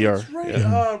 Oh, VR. that's right.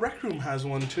 Yeah. Rec Room has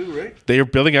one too, right? They're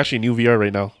building actually new VR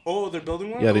right now. Oh, they're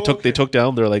building one. Yeah, they Oh, took they okay. took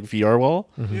down their like VR wall,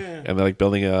 Yeah. and they're like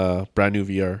building a brand new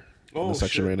VR in Oh, the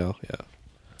section shit. right now. Yeah.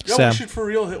 Yeah, Sam. we should for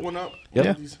real hit one up. Yep.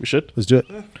 One of these. We should. Let's do it.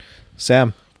 Yeah.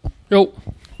 Sam, Yo,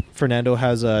 Fernando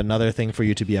has another thing for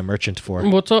you to be a merchant for.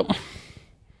 what's up?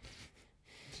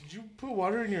 Did you put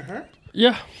water in your hair?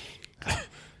 Yeah,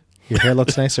 Your hair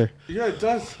looks nicer. Yeah, it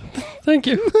does. thank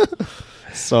you.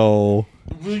 So,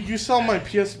 Will you sell my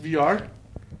PSVR?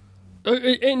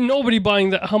 Ain't nobody buying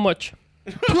that. How much?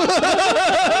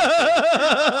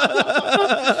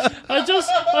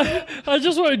 I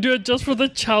just want to do it just for the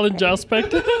challenge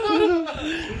aspect.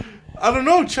 I don't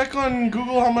know. Check on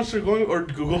Google how much they're going, or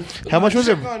Google. How much was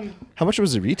Check it? on- how much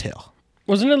was the retail?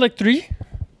 Wasn't it like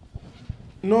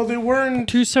No, they weren't.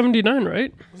 $279,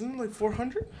 right? Wasn't it like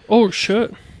 400? Oh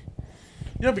shit.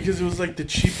 Yeah, because it was like the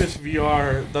cheapest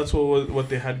VR. That's what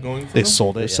they had going for They them.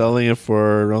 sold They're it. Yeah. selling it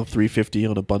for around $350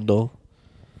 on a bundle.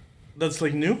 That's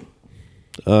like new,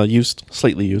 Used,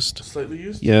 slightly used. slightly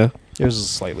used. Yeah. Yours is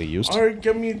slightly used. All right,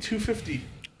 get me $250,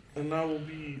 and I will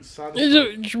be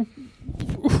satisfied.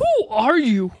 Who are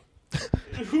you?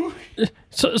 Who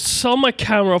Sell my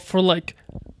camera for like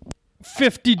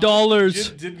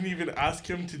 $50. didn't even ask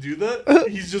him to do that?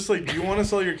 He's just like, "Do you want to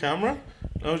sell your camera?"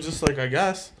 And I was just like, "I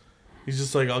guess." He's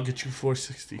just like, "I'll get you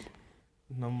 $460,"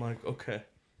 and I'm like, "Okay."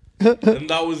 And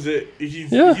that was it.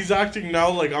 He's acting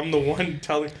now like I'm the one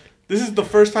telling. This is the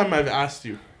first time I've asked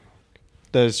you.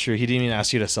 That is true. He didn't even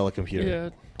ask you to sell a computer. Yeah.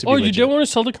 To be Oh, you legit. didn't want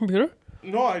to sell the computer?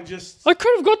 No, I just. I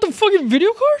could have got the fucking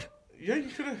video card. Yeah, you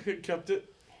could have kept it.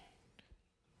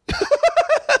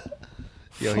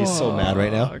 Yo, he's so mad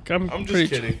right now. Fuck, I'm just pretty-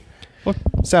 kidding.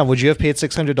 Sam, would you have paid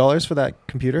 $600 for that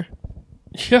computer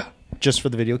Yeah, just for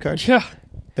the video card? yeah.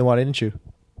 Then why didn't you?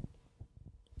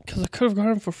 Because I could have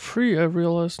gotten it for free, I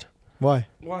realized. Why?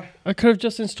 Why? I could have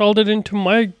just installed it into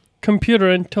my computer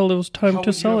until it was time How to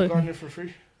would sell you it. have gotten it for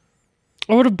free?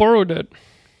 I would have borrowed it.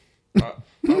 I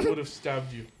would have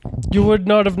stabbed you. You would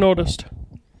not have noticed.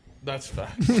 That's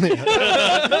facts.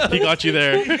 He got you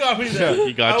there. He got me there.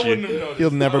 He got I you. wouldn't have noticed. He'll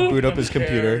never I boot wouldn't up his have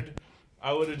computer. cared.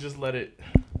 I would have just let it.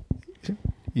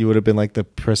 You would have been like the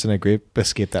person at Grape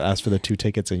Escape that asked for the 2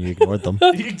 tickets and you ignored them.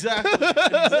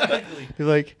 Exactly. You're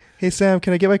like, hey, Sam,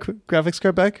 can I get my graphics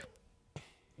card back?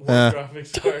 What Uh.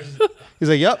 graphics cards? He's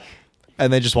like, yep.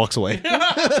 And then just walks away.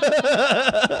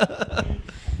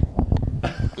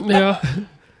 Yeah.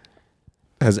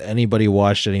 Has anybody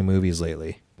watched any movies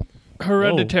lately?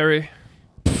 Hereditary.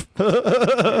 Watch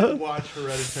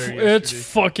Hereditary It's yesterday.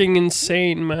 fucking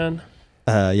insane, man.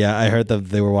 Yeah, I heard that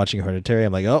they were watching Hereditary.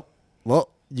 I'm like, oh, well,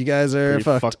 you guys are Pretty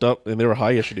fucked. fucked up, and they were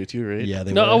high yesterday too, right? Yeah,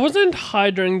 they No, I were wasn't high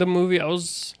during the movie. I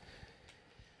was.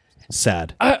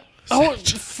 sad.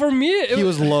 For me, He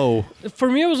was low. For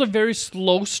me, it was a very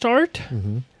slow start.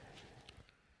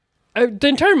 The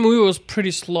entire movie was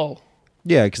pretty slow.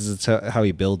 Yeah, because it's how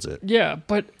he builds it. Yeah,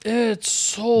 but it's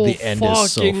so The end fucking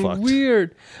is so fucked.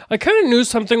 weird. I kind of knew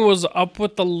something was up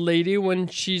with the lady when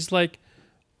she's like,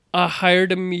 I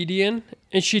hired a median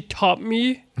and she taught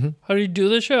me how to do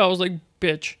this shit. I was like,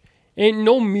 bitch, ain't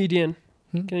no median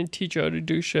gonna teach you how to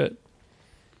do shit.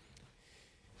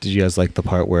 Did you guys like the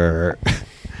part where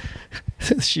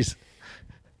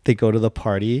they go to the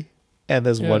party and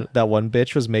there's Yeah. that one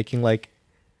bitch was making like,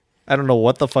 I don't know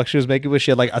what the fuck she was making, but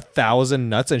she had like 1,000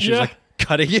 nuts and she was Yeah. like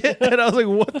cutting it. And I was like,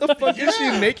 what the fuck is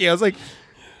she making?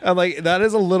 I'm like, that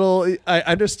is a little, I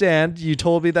understand you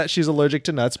told me that she's allergic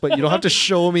to nuts, but you don't have to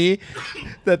show me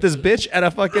that this bitch at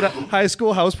a fucking high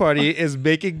school house party is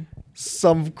making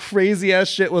some crazy ass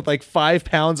shit with like 5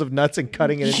 pounds of nuts and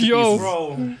cutting it into Yo. pieces.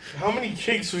 Bro, how many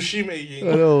cakes was she making?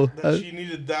 I know. That she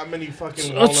needed that many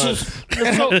fucking That's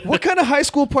walnuts. so, What kind of high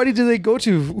school party do they go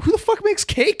to? Who the fuck makes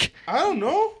cake? I don't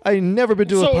know. I never been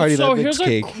to a So- party so that makes here's a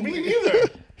cake. Me neither.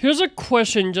 here's a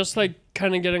question, just like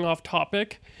kind of getting off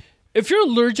topic. If you're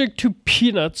allergic to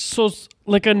peanuts, so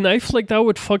like a knife like that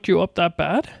would fuck you up that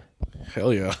bad?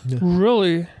 Hell yeah.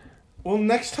 Really? Well,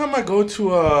 next time I go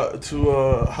to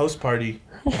a house party,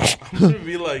 I'm gonna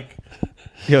be like,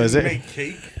 Yo, is "You it? make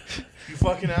cake? You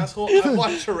fucking asshole! I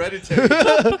watched Hereditary.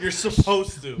 You're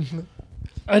supposed to."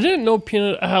 I didn't know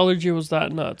peanut allergy was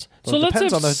that nuts. So Well, it let's say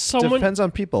depends if on someone, depends on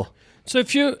people. so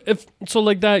if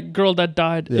like that girl that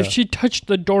died, Yeah. if she touched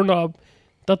the doorknob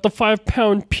that the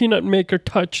 5-pound peanut maker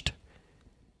touched,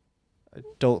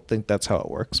 Don't think that's how it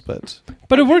works, but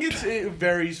but it I think worked. it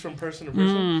varies from person to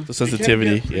person. The It can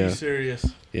sensitivity. get pretty Yeah. serious.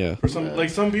 Yeah. For some, like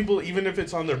some people, even if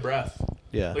it's on their breath,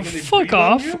 yeah. like when they Fuck breathe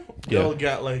on off. you, Yeah. they'll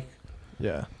get like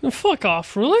Yeah. Fuck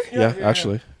off, really? Yeah,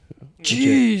 actually.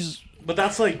 Jeez. But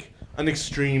that's like an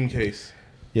extreme case.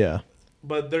 Yeah.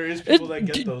 But there is people that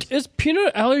get those. Is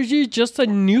peanut allergy just a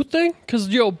new thing? Because,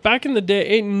 back in the day,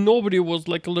 ain't nobody was,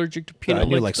 like, allergic to peanut I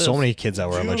knew like so this. many kids that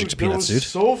were allergic to peanuts, there was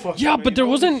dude. So fucking Yeah, many. but there That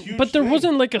was a wasn't. huge But there thing.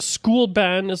 wasn't like a school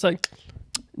ban. It's like,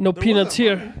 no There peanuts wasn't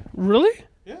here. mine. Really?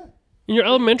 Yeah. In your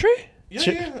elementary? Yeah,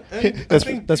 Shit. yeah. And I That's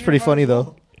think pretty junior high funny as though.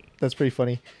 well. That's pretty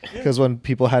funny because when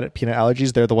people had peanut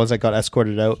allergies, they're the ones that got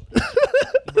escorted out.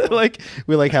 Like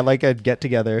we like had like a get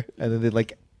together, and then they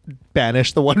like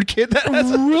banish the one kid that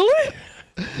has Really?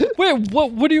 Wait,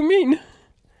 what do you mean?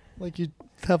 like you'd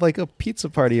have like a pizza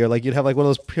party or like you'd have like one of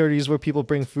those parties where people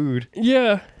bring food,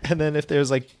 Yeah. and then if there's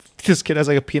like this kid has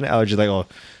like a peanut allergy, like oh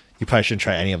you probably shouldn't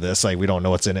try any of this. Like we don't know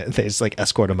what's in it. They just like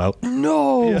escort him out.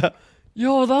 No. Yeah.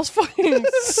 Yo, that's fucking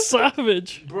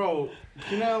savage. Bro,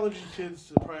 peanut allergy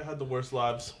kids probably had the worst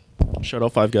lives. Shout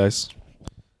out Five Guys.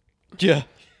 Yeah.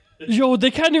 Yo,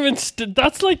 they can't even.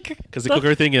 That's like. Because they cook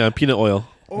everything in peanut oil.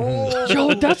 Oh,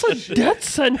 Yo, that's a death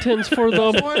sentence for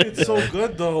them. That's why it's so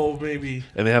good though. Maybe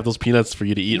And they have those peanuts for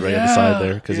you to eat right on the side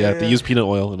there. Because Yeah, they yeah. use peanut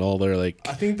oil and all their like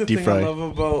I think the deep thing fry. I love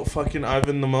about fucking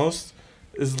Ivan the most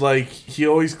is like he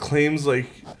always claims like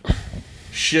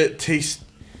shit tastes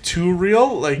too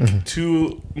real, like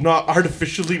too not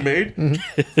artificially made.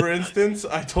 For instance,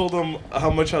 I told him how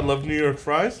much I love New York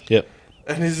fries. Yep.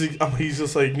 And he's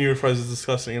just like, New York fries is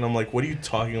disgusting. And I'm like, what are you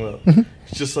talking about?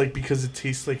 It's just like, because it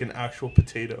tastes like an actual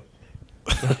potato.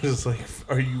 And I'm just like,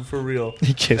 are you for real?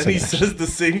 He tastes And he like says the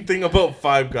same thing about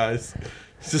Five Guys.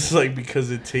 It's just like,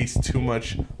 because it tastes too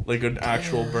much like an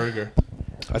actual burger.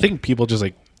 I think people just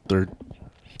like they're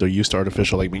used to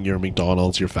artificial, like your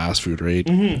McDonald's, your fast food, right?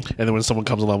 And then when someone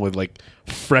comes along with like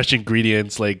fresh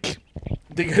ingredients, like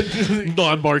They get,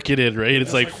 non-marketed, right?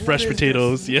 It's like what fresh is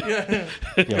potatoes. this? Yeah.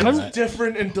 It's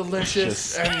different and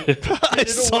delicious. And I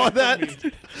saw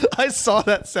that. I saw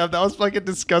that, Sam. That was fucking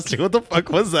disgusting. What the fuck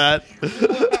was that?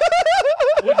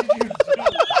 What did you do?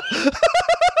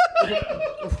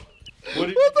 What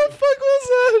the fuck was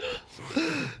that?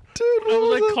 Dude, I what was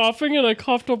was like that? coughing and I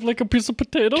coughed up like a piece of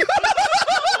potato.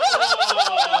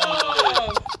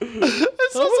 I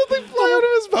saw something fly out of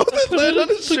his mouth and land on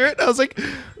his shirt. I was like,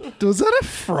 was that a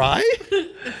fry?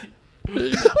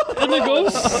 And it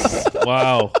goes.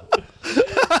 Wow.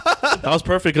 That was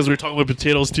perfect because we were talking about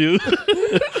potatoes too.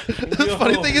 The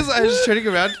funny thing is, I was just turning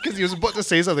around because he was about to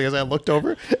say something as I looked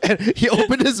over and he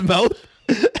opened his mouth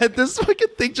and this fucking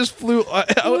thing just flew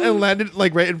out and landed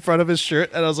like right in front of his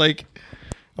shirt. And I was like,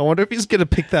 I wonder if he's going to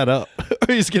pick that up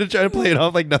or he's going to try to play it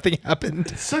off like nothing happened.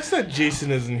 It sucks that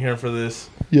Jason isn't here for this.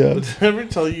 Yeah. But did I ever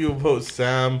tell you about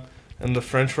Sam and the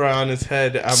French fry on his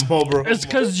head at Marlboro? It's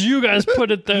because you guys put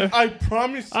it there. I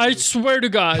promise. I you, swear to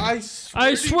God. I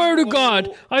I swear to God.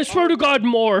 I swear to God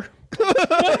more.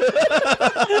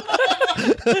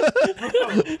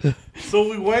 So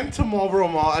we went to Marlboro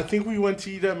Mall. I think we went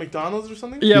to eat at McDonald's or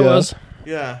something. Yeah, it Yeah. was.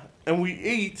 Yeah, and we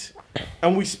ate,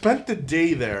 and we spent the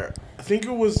day there. I think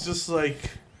it was just like,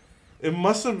 it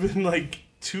must have been like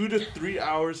 2 to 3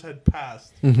 hours had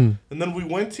passed, and then we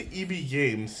went to EB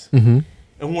Games, and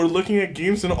we're looking at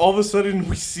games, and all of a sudden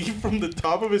we see from the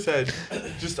top of his head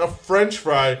just a French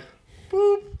fry,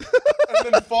 boop,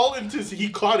 and then fall into he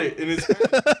caught it in his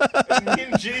hand, and me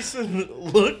and Jason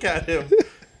look at him.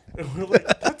 And we're like,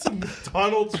 that's a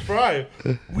McDonald's fry.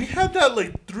 We had that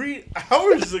like 3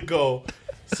 hours ago.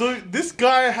 So this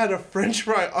guy had a French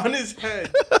fry on his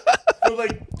head for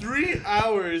like 3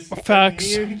 hours.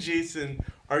 Facts. And me and Jason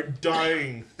are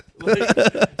dying. Like,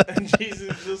 and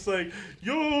Jason's just like,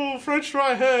 yo, French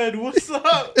fry head, what's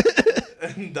up?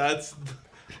 And that's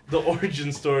the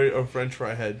origin story of French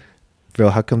fry head. Bro,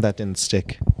 how come that didn't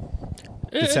stick?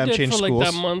 It Sam did change for like schools?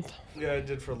 that month. Yeah, I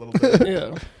did for a little bit.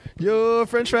 Yeah. Yo,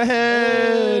 French fry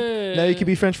head. Now you can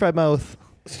be French fry mouth.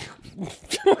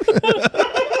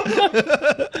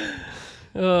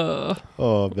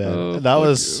 Oh man, that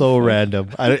was so random.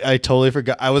 I totally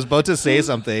forgot. I was about to say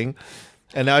something,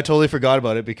 and now I totally forgot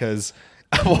about it because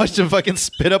I watched him fucking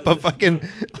spit up a fucking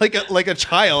like a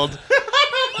child.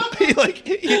 he had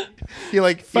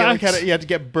to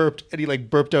get burped, and he like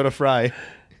burped out a fry.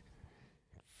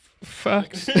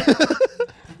 Facts.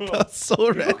 That's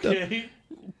so random. Okay.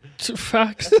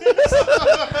 Facts.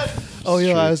 Oh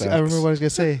yeah, I Straight remember facts. what I was gonna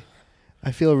say.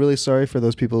 I feel really sorry for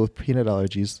those people with peanut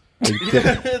allergies. Like,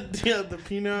 Yeah, the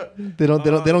peanut. they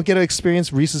don't get to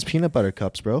experience Reese's peanut butter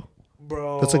cups, bro.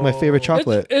 Bro. That's like my favorite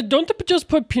chocolate. Don't they just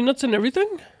put peanuts in everything?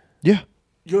 Yeah.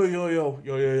 Yo. Yo.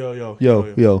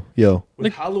 With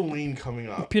Like- Halloween coming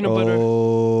up, Peanut butter.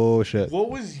 Oh shit. what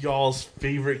was y'all's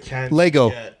favorite candy? Lego.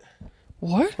 to get?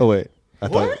 What? Oh wait. I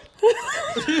What?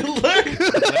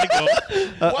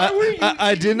 Why were you?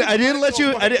 I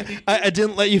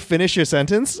didn't let you finish your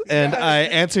sentence, and I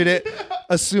answered it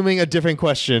assuming a different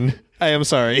question. I am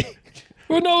sorry.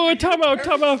 Oh, no, time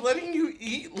out. Letting you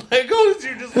eat Legos.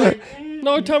 You're just like.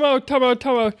 No, time out.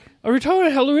 Are we talking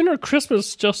about Halloween or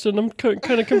Christmas, Justin? I'm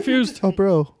kind of confused. Oh,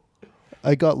 bro,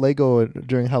 I got Lego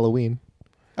during Halloween.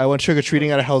 I went trick or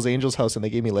treating at a Hell's Angels house, and they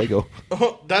gave me Lego.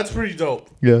 Oh, that's pretty dope.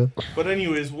 Yeah, But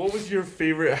anyways, what was your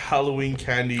favorite Halloween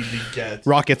candy to get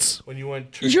rockets, when you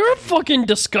went? You're fucking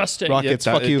disgusting. rockets.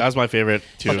 Yeah, Fuck you, That's my favorite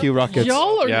too. fuck you, rockets.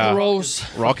 Y'all are Yeah. gross.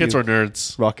 Rockets or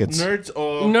nerds? Rockets. Nerds.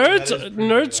 Oh, Nerds, that is pretty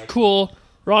nerds, good. cool.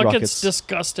 Rockets, Rockets.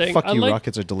 disgusting. Fuck I you, like,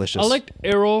 rockets are delicious. I liked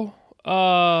Arrow.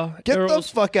 Get the Arrows.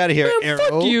 fuck out of here, Man, Arrow.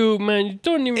 fuck you, man. You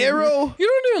don't even. Arrow? You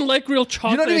don't even like real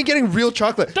chocolate. You're not even getting real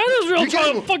chocolate. That is real You're chocolate.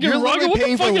 getting- Fucking you're rocket. literally What the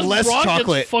paying fuck for is less rockets?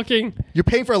 chocolate. Fucking. You're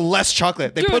paying for less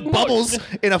chocolate. They Dude, put no. bubbles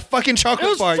in a fucking chocolate It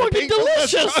was bar. You're fucking paying for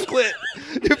less delicious. chocolate.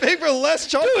 You're paying for less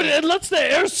chocolate. Dude, it lets the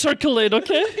air circulate.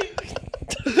 Okay.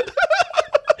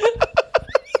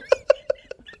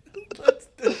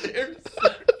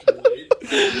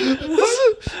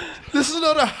 This is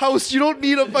not a house. You don't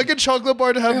need a fucking chocolate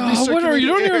bar to have recirculating Whatever. You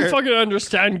don't air. even fucking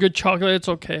understand good chocolate. It's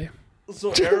okay.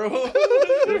 So Arrow.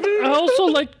 I also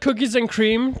like cookies and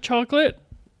cream chocolate.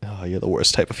 Oh, you're the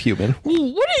worst type of human.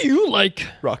 Ooh, what do you like?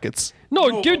 Rockets.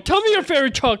 No, dude, tell me your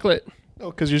favorite chocolate. Oh,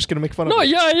 because you're just gonna make fun of No, me.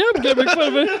 yeah, I am gonna make fun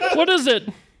of it. What is it?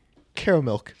 Caramel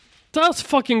milk. That's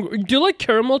fucking. Do you like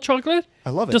caramel chocolate? I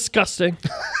love it. Disgusting.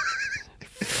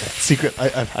 Secret.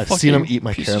 I've seen him eat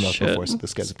my piece of caramel shit. before, so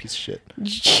this guy's a piece of shit.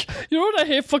 You know what I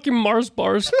hate? Fucking Mars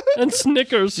bars and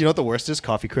Snickers. You know what the worst is?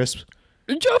 Coffee crisp.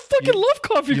 I fucking love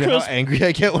coffee You know crisp. how angry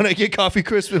I get when I get coffee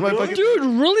crisp in my fucking. Dude,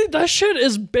 really? That shit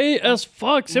is bae as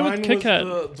fuck. Same with Mine Kit was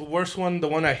Kat. the worst one. The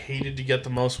one I hated to get the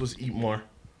most was Eat More.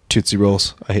 Tootsie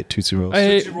Rolls. I hate Tootsie Rolls.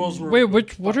 I, Rolls were wait, what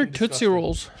are fucking Tootsie disgusting.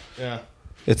 Rolls? Yeah.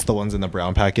 It's the ones in the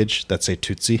brown package that say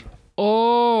Tootsie,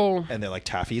 Oh, and they're like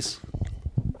taffies.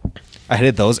 I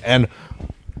hated those, and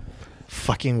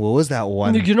fucking what was that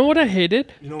one? you know what I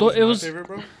hated? You know Though what's it my was favorite,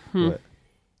 bro? What?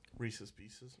 Reese's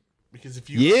Pieces. Because if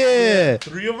you Yeah. had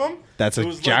 3 of them, That's it a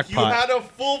was jackpot. Like you had a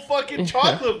full fucking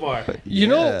chocolate bar. You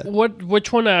Yeah. know what?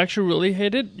 Which one I actually really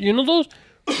hated? You know those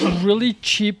really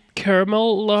cheap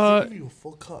caramel? Give you a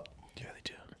full cup. Yeah, they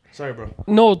do. Sorry, bro.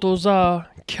 No, those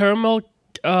caramel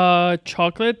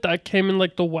chocolate that came in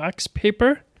like the wax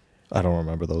paper. I don't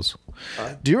remember those.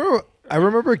 Do you remember? I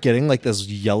remember getting like this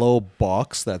yellow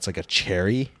box that's like a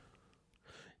cherry.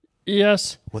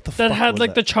 Yes, What the that fuck had was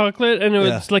like the that? chocolate and it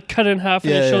Yeah. was like cut in half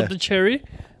and Yeah, it showed yeah. the cherry.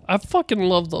 I fucking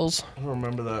love those. I don't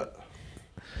remember that.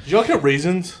 Did y'all get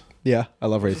raisins? Yeah, I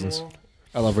love raisins.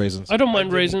 I love raisins. I don't mind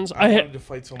didn't. raisins. I wanted to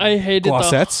fight someone. I hated the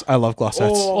Glossettes. I love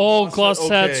glossettes. Oh, Glossette,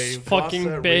 Glossette's okay. fucking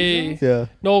Glossette bae. raisins? Yeah.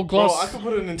 No, Bro, I Gloss. could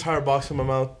put an entire box in my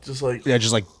mouth, just like. Yeah,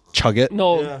 just like chug it.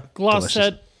 No, Yeah.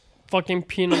 Glossette fucking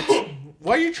peanuts.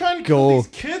 Why are you trying to Go. kill these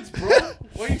kids, bro?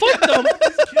 Why are you Fuck them. killing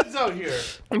these kids out here?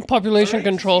 And population Alright,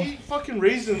 control. just eat fucking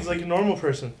raisins like a normal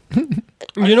person.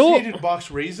 You know, I hated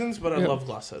box raisins, but I love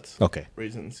Glossettes. Okay.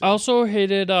 Raisins. I also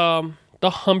hated the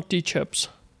Humpty chips.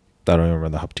 I don't even remember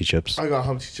the Humpty chips. I got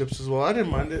Humpty chips as well. I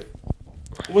didn't mind it.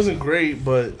 It wasn't great,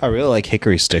 but I really like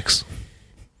hickory sticks.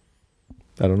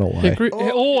 I don't know why. Hickory.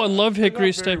 Oh, I love I got hickory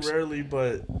very sticks. rarely,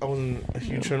 but I wasn't a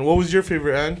huge fan. What was your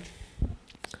favorite, Ann?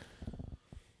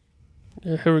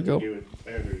 Yeah, here we go.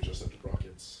 I agree with Justin.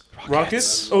 Rockets.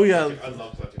 Rockets? Oh yeah. I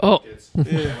love collecting Oh. rockets. Yeah.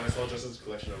 When I saw Justin's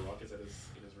collection of rockets in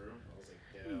his room, I was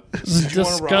like, yeah. This is Did you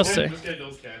want a rocket? disgusting. This guy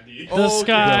knows candy. Oh, This okay.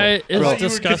 guy I is thought you were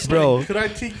disgusting. just Bro. like, could I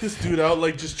take this dude out?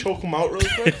 Like, just choke him out really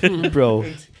quick? Bro,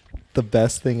 And- the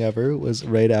best thing ever was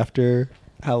right after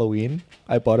Halloween.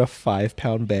 I bought a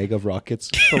 5-pound bag of rockets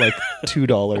for like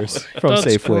 $2 from That's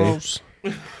Safeway, gross.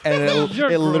 and it You're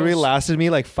literally gross. lasted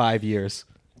me like 5 years.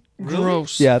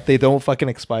 Gross. Yeah, they don't fucking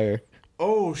expire.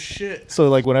 oh shit. So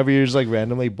like whenever you're just like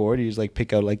randomly bored, you just like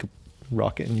pick out like a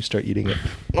rocket and you start eating it.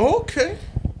 Oh, okay.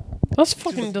 That's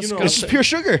fucking You know, It's just disgusting. pure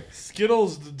sugar.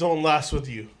 Skittles don't last with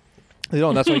you. They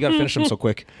don't. That's why you gotta finish them so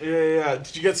quick. Yeah.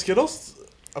 Did you get Skittles?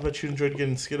 I bet you enjoyed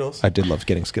getting Skittles. I did love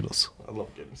getting Skittles, I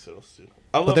love getting Skittles too.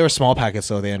 but they were small packets,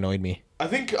 so they annoyed me. I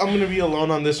think I'm gonna be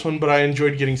alone on this one, but I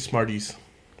enjoyed getting Smarties.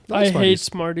 I hate Smarties.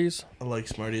 Smarties. I like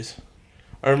Smarties.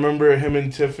 I remember him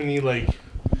and Tiffany like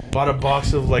bought a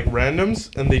box of like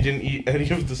randoms, and they didn't eat any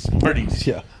of the Smarties.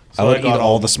 Yeah, So I would I eat got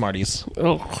all all- the Smarties.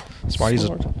 Oh, Smarties,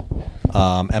 Smart.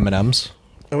 M&Ms,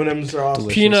 M&M's are awesome.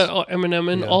 Delicious. Peanut M&M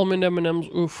and Yeah. almond M&Ms.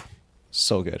 Oof.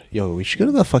 so good. Yo, we should go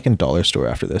to the fucking dollar store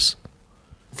after this.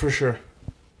 For sure.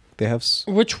 They have.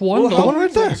 Which one Well, though? one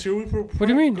right there. This year we What do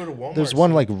you mean? Go to Walmart There's one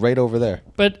soon. like right over there.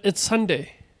 But it's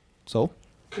Sunday. So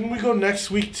Couldn't we go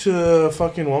next week to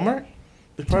fucking Walmart?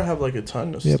 They probably have like a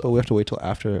ton of Yeah, stuff. but we have to wait till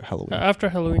after Halloween. After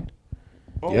Halloween.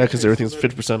 Oh, Yeah, because okay, everything's so they're-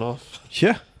 50% off.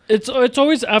 Yeah. It's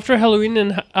always after Halloween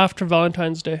and after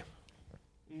Valentine's Day.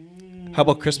 How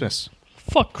about Christmas?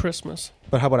 Fuck Christmas.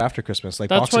 But how about after Christmas? Like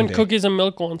That's Boxing when Day. cookies and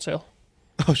milk go on sale.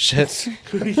 Oh shit!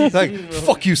 Like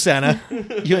fuck you, Santa.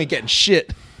 You ain't getting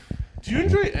shit. Do you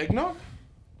enjoy eggnog?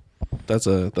 That's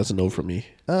a no for me.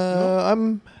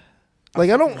 I'm like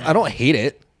I don't hate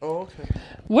it. Oh, okay.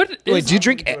 What is Wait, do you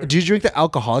drink the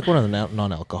alcoholic one or the I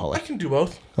non-alcoholic? can do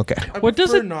both. Okay. I What does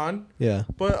prefer it- non, Yeah.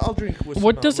 but I'll drink with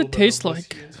What a does little it bit taste of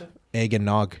whiskey like? and stuff. Egg and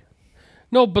nog.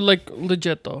 No, but like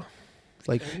legit though.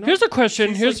 Like Eggnog Here's a question.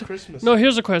 tastes Here's like Christmas.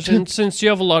 Here's a question. Since you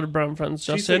have a lot of brown friends,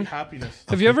 Tastes Justin, like happiness.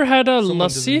 have you ever had a Someone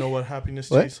doesn't know lassi? what happiness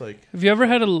What? tastes like. Have you ever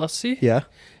had a lassi? yeah.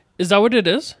 Is that what it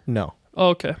is? No. Oh,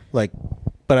 okay. Like,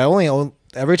 but I only own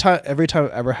every time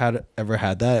I ever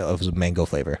had that it was a mango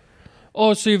flavor.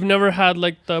 Oh, so you've never had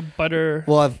like the butter?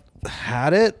 Well, I've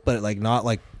had it, but like not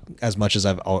like as much as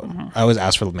I always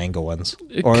ask for the mango ones,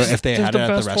 or if they They're had the it at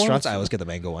the best restaurants, ones. I always get the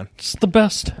mango one. It's the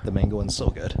best. The mango one's so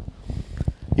good.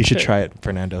 You should Okay. try it,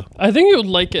 Fernando. I think you would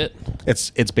like it.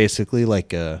 It's basically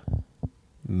like a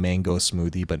mango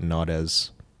smoothie, but not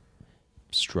as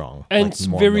strong. And like it's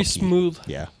more very milky. smooth.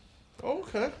 Yeah,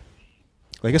 Okay.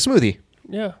 like a smoothie,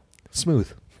 Yeah. smooth.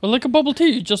 But like a bubble tea,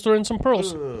 you just throw in some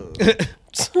pearls.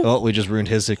 Oh, we just ruined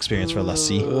his experience for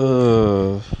lassi.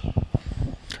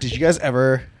 Did you guys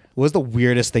ever? What was the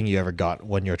weirdest thing you ever got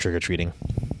when you were trick or treating?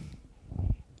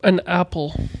 An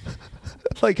apple.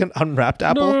 Like an unwrapped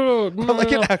apple? No,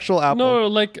 Like an actual apple? No,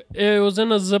 like it was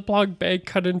in a Ziploc bag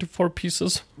cut into 4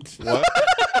 pieces. What?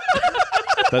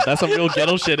 That's some real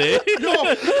ghetto shit, eh?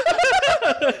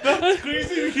 That's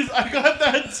crazy because I got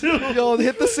that too. Yo, they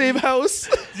hit the same house.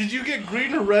 Did you get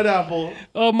green or red apple?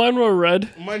 Mine were red.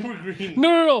 Mine were green.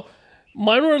 No.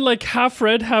 Mine were like half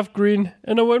red, half green.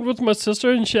 And I went with my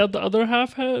sister and she had the other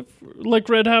half like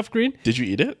red, half green. Did you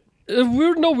eat it?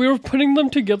 We were putting them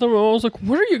together and I was like,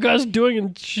 what are you guys doing?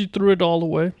 And she threw it all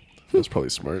away. That's probably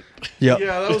smart. Yeah.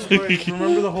 Yeah, that was right.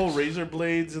 Remember the whole razor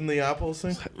blades and the apples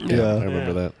thing? Yeah. I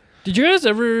remember that. Did you guys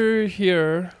ever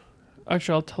hear...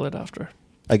 Actually, I'll tell it after.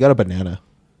 I got a banana.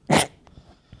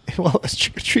 Well, I was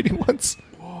trick or treating once.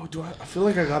 Oh, I feel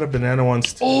like I got a banana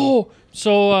once too. Oh,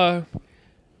 so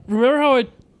remember how I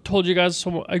told you guys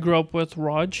I grew up with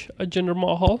Raj at Jinder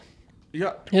Mahal?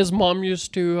 Yeah. His mom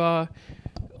used to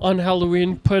on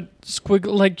Halloween put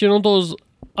like those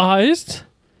eyes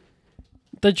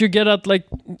that you get at like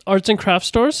arts and craft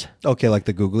stores. Okay, like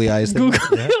the googly eyes thing.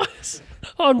 Googly Yeah. eyes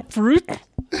on fruit.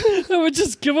 I would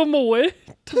just give them away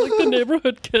to like the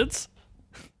neighborhood kids.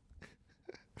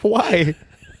 Why?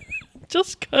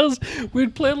 Just because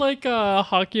we'd play like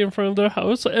hockey in front of their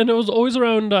house, and it was always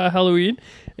around Halloween.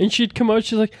 And she'd come out,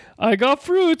 she's like, I got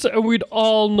fruits. And we'd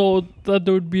all know that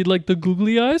there would be like the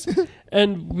googly eyes.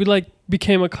 And we like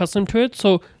became accustomed to it.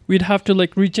 So we'd have to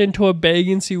like reach into a bag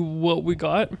and see what we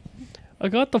got. I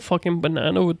got the fucking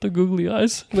banana with the googly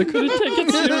eyes. And I couldn't take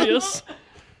it serious.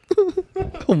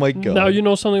 Oh my god. Now you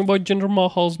know something about Jinder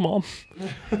Mahal's mom.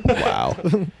 Wow.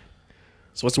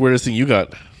 So what's the weirdest thing you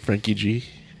got, Frankie G?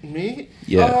 Me?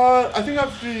 Yeah. I think I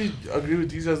have to agree with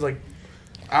these guys. Like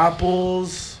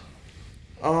apples.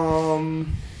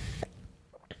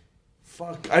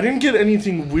 Fuck. I didn't get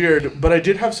anything weird, but I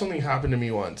did have something happen to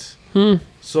me once.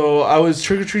 So I was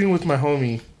trick or treating with my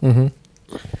homie. Mm-hmm.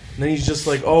 And then he's just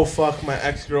like, "Oh fuck, my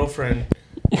ex girlfriend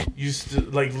used to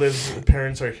like lives.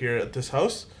 Parents are here at this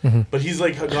house, but he's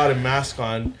like got a mask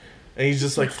on, and he's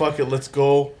just like, fuck it, let's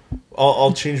go.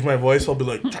 I'll change my voice. I'll be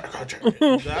like,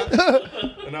 that.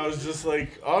 And I was just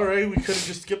like, all right, we could have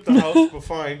just skipped the house, but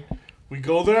fine. We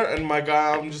go there, and my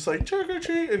guy, I'm just like, trick or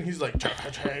treat, and he's like, trick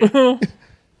or treat.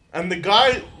 And the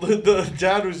guy, the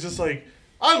dad was just like,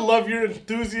 I love your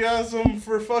enthusiasm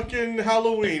for fucking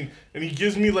Halloween. And he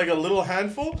gives me like a little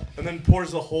handful and then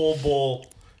pours the whole bowl.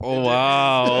 Oh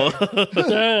wow! And I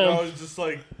Damn. was just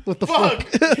like, What the fuck?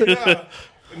 Yeah.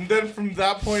 And then from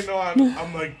that point on,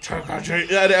 I'm like, trick or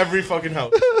treat at every fucking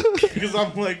house. Because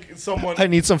I'm like, someone. I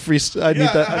need some free. I need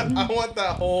yeah, that. I want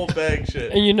that whole bag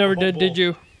shit. And you never The whole did bowl.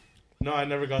 you? No, I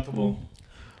never got the bowl.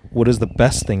 What is the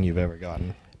best thing you've ever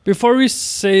gotten? Before we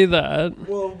say that,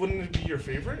 Well, wouldn't it be your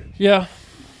favorite? yeah.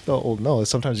 Oh no!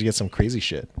 Sometimes you get some crazy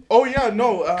shit. Oh, yeah,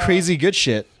 no. Crazy good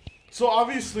shit. So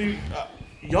obviously,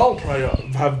 y'all probably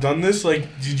have done this. Like,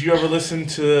 did you ever listen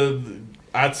to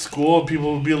at school?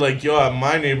 People would be like, "Yo, at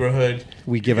my neighborhood,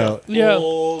 We give out. Yeah.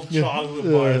 full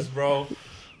chocolate bars, bro."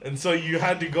 And so you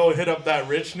had to go hit up that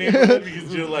rich neighborhood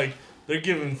because you're like, they're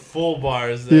giving full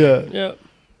bars there. Yeah. Yeah.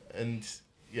 And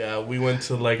yeah, we went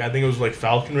to like I think it was like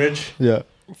Falcon Ridge, Yeah.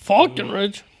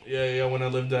 Falconridge. Yeah, when I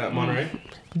lived at Monterey.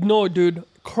 No, dude.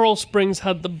 Coral Springs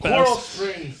had the best. Coral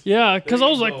Springs. Yeah, because There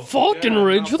I was you like, go.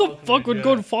 Falconridge? Yeah, Who the not fuck would Falconridge, go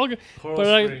yeah. to Falcon? Coral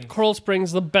Springs. Coral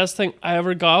Springs, the best thing I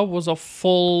ever got was a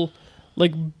full,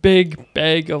 like, big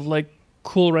bag of, like,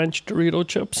 Cool Ranch Dorito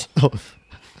chips.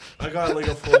 I got like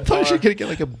a full I thought you bar. were gonna get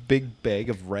like a big bag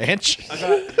of ranch. I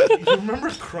got. You remember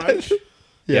Crunch?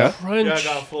 Yeah. Crunch. Yeah, I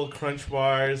got full Crunch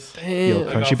bars, Damn. Yo,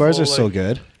 I crunchy got bars full, are so like-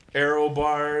 good. Arrow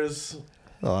bars.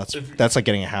 Oh, If- that's like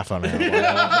getting a half on an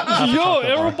Yo,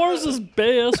 Aero Bars is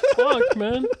bay as fuck,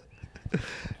 man.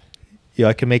 Yo,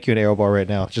 I can make you an arrow bar right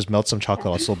now. Just melt some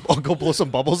chocolate. I'll go blow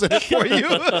some bubbles in it for you.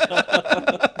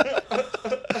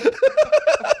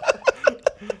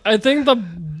 I think the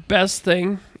best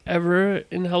thing ever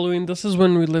in Halloween, this is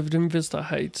when we lived in Vista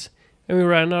Heights. And we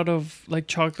ran out of, like,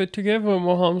 chocolate to give. And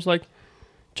my mom was like,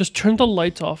 just turn the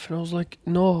lights off. And I was like,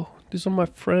 no, these are my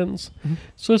friends.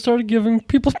 So I started giving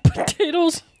people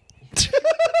potatoes.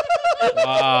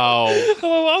 Wow. And my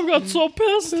mom got so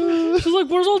pissed. She's like,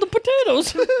 where's all the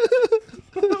potatoes?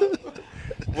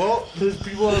 Well, there's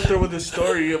people out there with a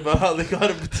story about how they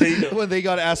got a potato. When they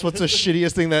got asked what's the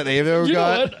shittiest thing that they've ever You know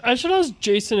got. what? I should ask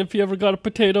Jason if he ever got a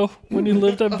potato when he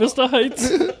lived at Vista Heights.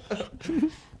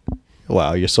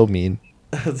 Wow, you're so mean.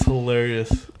 That's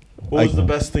hilarious. What was the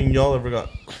best thing y'all ever got?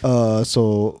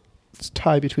 So it's a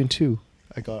tie between two.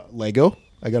 I got Lego.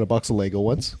 I got a box of Lego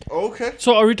once. Oh, okay.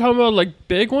 So are we talking about, like,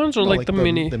 big ones or, No, like, the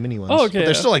mini? The mini ones. Oh, okay. But they're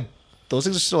yeah. still like, those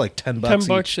things are still like $10 $10 each.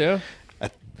 bucks, yeah.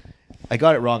 I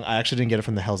got it wrong. I actually didn't get it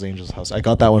from the Hells Angels house. I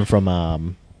got that one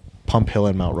from Pump Hill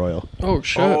and Mount Royal. Oh,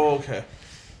 shit. Oh, okay.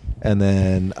 And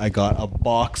then I got a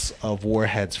box of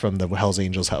warheads from the Hells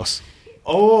Angels house.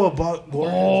 Oh, about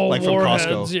Oh, Like from Warheads,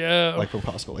 Costco. yeah. Like from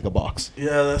Costco, like a box.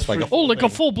 Yeah, that's Like a pretty oh, like a thing.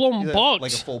 full-blown Yeah, box.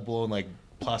 Like a full blown like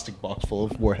plastic box full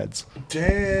of warheads.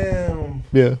 Damn.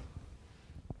 Yeah.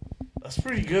 That's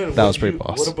pretty good. That was pretty you,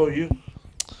 boss. What about you?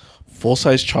 Full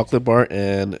size chocolate bar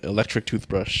and electric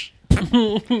toothbrush.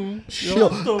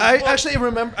 I actually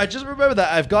remember. I just remember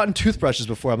that I've gotten toothbrushes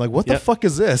before. I'm like, what the Yeah. fuck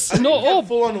is this? No, oh,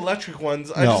 full on electric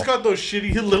ones. I No. just got those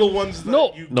shitty little ones. That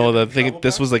No. you No, get the in thing. travel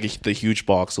This packs. was like the huge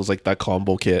box. It was like that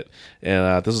combo kit,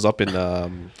 and this was up in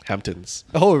Hamptons.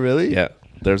 Oh, really? Yeah,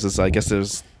 there's this. I guess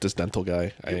there's this dental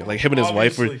guy. Like him and his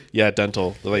wife were. Obviously. Yeah,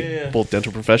 dental. They're like Yeah. both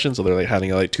dental professions, so they're like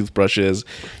handing out like toothbrushes,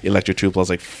 electric toothbrushes,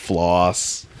 like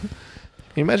floss. Can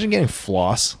you imagine getting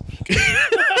floss?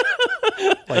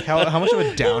 Like how much of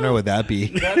a downer would that be?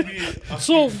 That'd be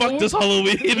so Fuck this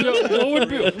Halloween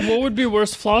what would be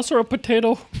worse, floss or a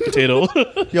potato? potato.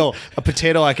 Yo, a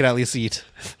potato I could at least eat.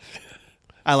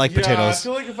 I like yeah, I potatoes.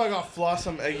 feel like if I got floss,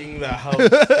 I'm egging that house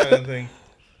kind of thing.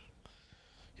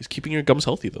 He's keeping your gums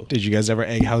healthy though. Did you guys ever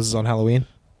egg houses on Halloween?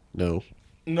 No.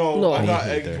 No. I got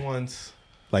Me egged neither. once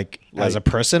Like as a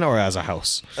person or as a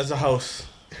house? as a house.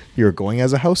 You were going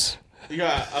as a house,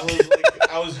 Yeah,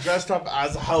 I was dressed up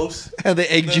as a house. and they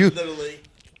egged you. They're like,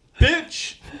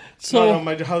 bitch. So No,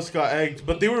 my house got egged,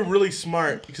 but they were really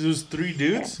smart because it was 3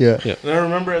 dudes. Yeah. Yeah. And I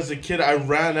remember as a kid, I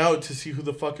ran out to see who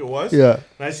the fuck it was. Yeah.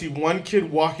 And I see one kid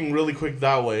walking really quick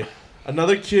that way,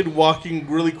 another kid walking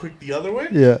really quick the other way.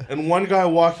 Yeah. And one guy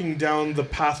walking down the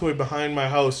pathway behind my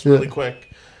house really quick.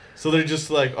 So they're just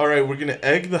like, all right, we're going to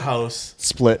egg the house,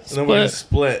 Split. and then we're going to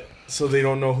split so they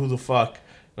don't know who the fuck.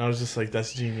 And I was just like,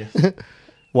 that's genius.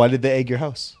 Why did they egg your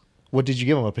house? What did you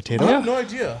give them? A potato? I Yeah. have no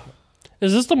idea.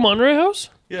 is this the Monterey house?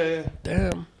 Yeah.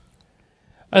 Damn.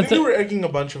 I think they were egging a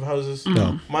bunch of houses.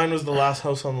 No. Mine was the last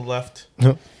house on the left.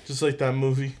 No. Just like that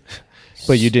movie.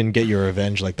 But you didn't get your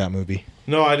revenge like that movie.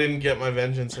 No, I didn't get my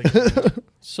vengeance. Like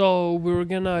So we were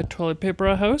gonna toilet paper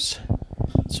a house.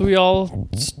 So we all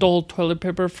stole toilet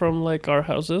paper from like our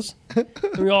houses. And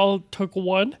we all took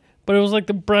one, but it was like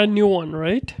the brand new one,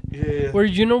 right? yeah. Where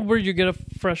you know where you get a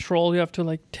fresh roll, you have to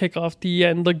like take off the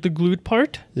end, like the glued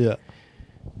part. Yeah.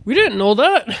 We didn't know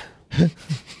that.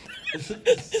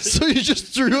 So you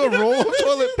just threw a roll of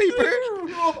toilet paper? And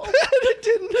it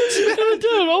didn't. It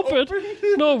didn't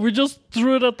open. No, we just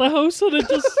threw it at the house and it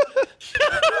just.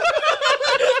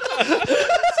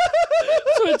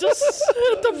 So it just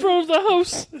hit the front of the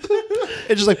house.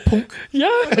 It just like punk. Yeah.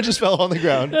 It just fell on the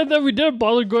ground. And then we didn't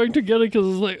bother going to get it because it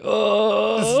was like, This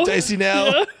oh. is dicey now.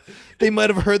 Yeah. They might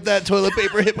have heard that toilet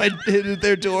paper hit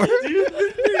their door.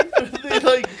 They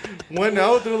like went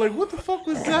out. They're like, "What the fuck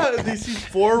was that?" And they see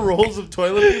 4 rolls of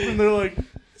toilet paper, and they're like,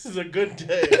 "This is a good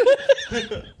day."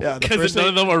 Yeah, the Because first none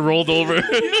of them are rolled over.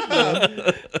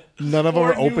 none of them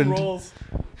 4 are new opened. rolls.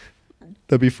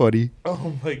 That'd be funny.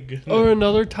 Oh my goodness. Or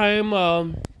another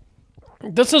time,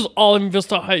 this is all in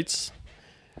Vista Heights.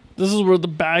 This is where the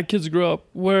bad kids grew up.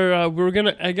 Where we were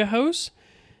gonna egg a house,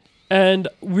 And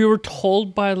we were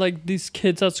told by like these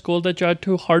kids at school that you had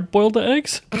to hard boil the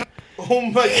eggs. Oh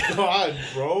my god,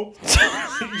 bro.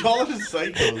 Y'all are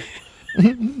psychos.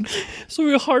 So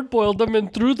we hard boiled them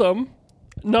and threw them,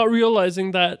 not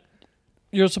realizing that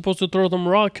you're supposed to throw them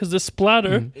raw because they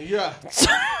splatter. Yeah. So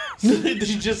did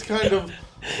you just kind of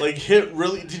like hit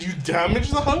really? Did you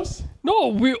damage the house? No,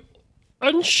 we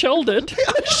unshelled it.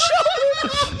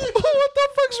 What the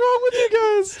fuck's wrong with you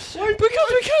guys? Because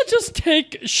we can't just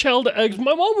take shelled eggs.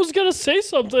 My mom was gonna say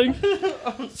something.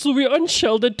 So we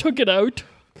unshelled it, took it out.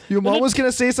 Your mom was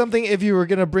gonna say something if you were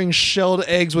gonna bring shelled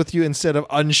eggs with you instead of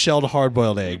unshelled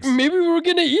hard-boiled eggs. Maybe we were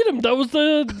gonna eat them. That was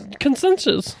the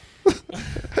consensus.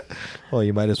 Well,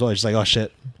 you might as well. Just like, oh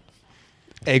shit,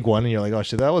 egg one, and you're like, oh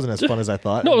shit, that wasn't as fun as I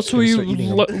thought. No, I'm so gonna we start eating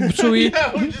them.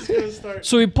 Yeah, we're just gonna start.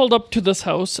 so we pulled up to this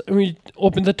house and we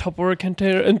opened the Tupperware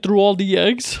container and threw all the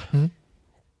eggs.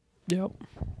 Yep.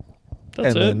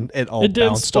 That's And it. then it all It didn't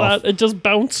bounced splat. off. It just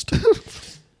bounced.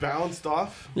 Bounced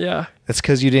off. Yeah. That's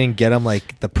because you didn't get them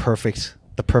like the perfect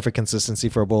consistency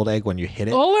for a boiled egg when you hit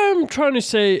it. All I'm trying to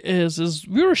say is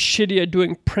we were shitty at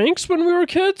doing pranks when we were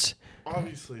kids.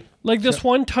 Obviously. Like this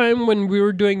one time when we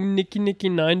were doing Nicky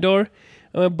Nine Door,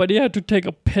 my buddy had to take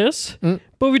a piss,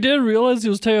 but we didn't realize he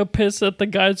was taking a piss at the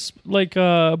guy's like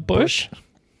bush.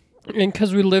 And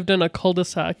because we lived in a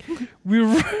cul-de-sac, we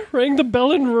rang the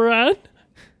bell and ran.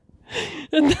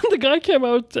 And then the guy came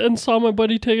out and saw my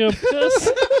buddy taking a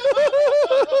piss.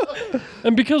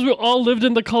 And because we all lived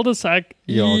in the cul-de-sac,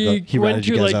 He he went ratted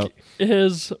you to guys like out.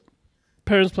 his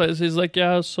parents' place. He's like,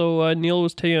 yeah, so Neil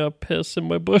was taking a piss in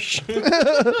my bush.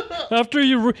 After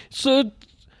you... So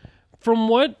from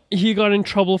what he got in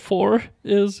trouble for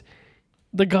is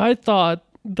the guy thought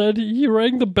that he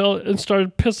rang the bell and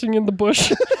started pissing in the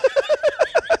bush.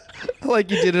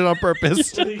 Like you did it on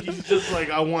purpose. He's just like,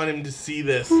 I want him to see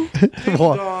this.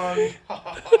 Well, Dong.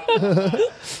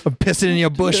 I'm pissing in your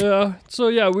bush. Yeah. So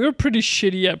yeah, we were pretty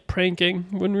shitty at pranking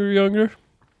when we were younger.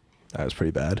 That was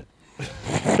pretty bad.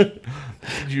 Did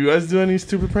you guys do any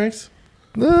stupid pranks?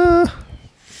 I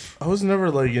I was never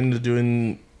like into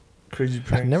doing crazy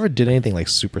pranks. never did anything like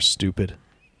super stupid.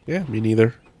 Yeah, me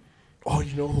neither. Oh,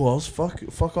 you know who else? Fuck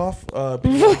off.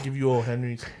 People that give you O.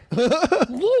 Henry's.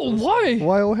 Whoa, why?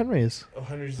 Why O. Henry's? O.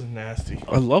 Henry's is nasty.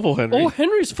 I love O. Henry. Oh,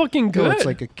 Henry's fucking good. No, it's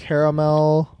like a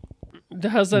caramel, it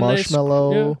has a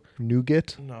marshmallow, nice. Yeah.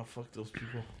 nougat. No, fuck those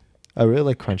people. I really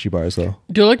like crunchy bars though.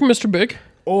 Do you like Mr. Big?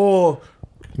 Oh,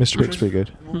 Mr. Big's pretty good.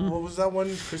 what was that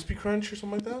one? Crispy Crunch or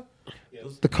something like that?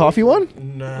 The coffee one?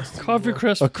 Nasty. Coffee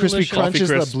Crisp. A crispy delicious. crunch is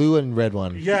the Crisp. blue and red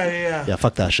one. Yeah. Yeah,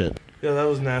 fuck that shit. Yeah, that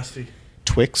was nasty.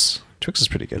 Twix. Twix is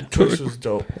pretty good. Twix was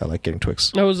dope. I like getting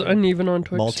Twix. I was uneven on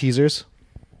Twix. Maltesers.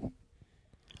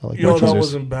 I like Yo, that Maltesers.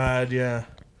 wasn't bad. Yeah.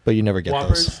 But you never get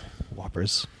Whoppers. those.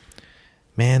 Whoppers.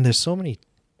 Man, there's so many.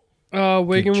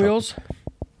 Wagon Big wheels.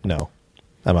 No.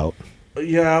 I'm out.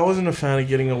 Yeah, I wasn't a fan of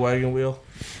getting a wagon wheel.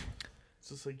 It's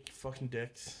just like fucking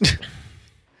dicks.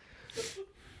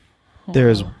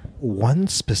 There's one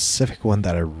specific one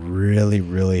that I really,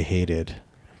 really hated.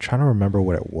 I'm trying to remember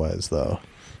what it was, though.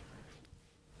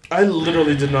 I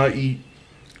literally did not eat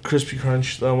Crispy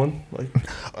Crunch, that one. Like, I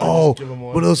Oh, just give 'em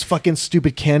one of those fucking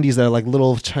stupid candies that are like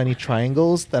little tiny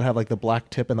triangles that have like the black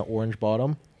tip and the orange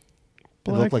bottom.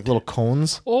 They look Black like little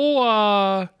cones.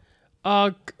 Oh,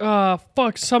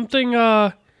 fuck, something,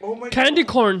 Oh my candy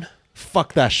God. corn.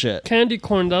 Fuck that shit. Candy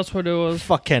corn, that's what it was.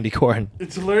 Fuck candy corn.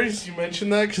 It's hilarious you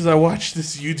mentioned that because I watched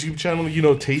this YouTube channel, you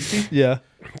know, Tasty. Yeah.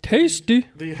 Tasty.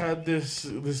 They had this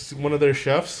one of their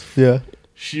chefs. Yeah.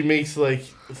 She makes like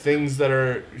things that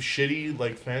are shitty,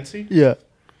 like fancy. Yeah.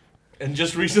 And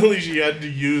just recently she had to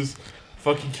use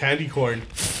fucking candy corn.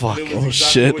 Fuck. It was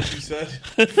exactly shit. what she said.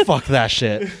 Fuck that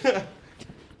shit.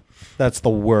 That's the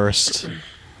worst.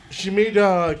 She made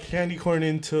candy corn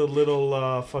into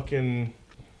little fucking...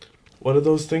 What are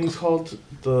those things called?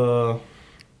 The...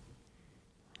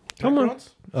 Come on. macarons?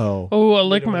 Oh. Oh, I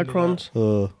like don't do that.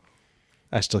 macarons.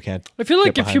 I still can't. I feel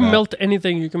like Get if you behind that. melt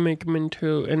anything, you can make them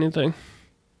into anything.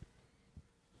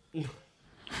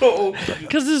 Oh,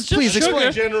 Because it's just Please sugar.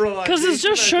 explain. Because it's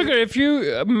just sugar. If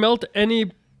you melt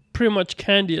any pretty much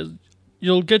candy,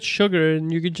 you'll get sugar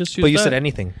and you could just use But you that. said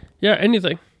anything. Yeah,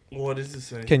 anything. What is this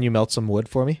saying? Can you melt some wood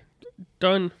for me?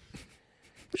 Done.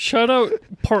 Shout out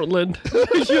Portland.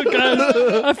 You guys,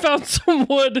 I found some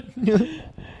wood.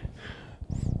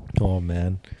 Oh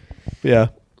man. Yeah.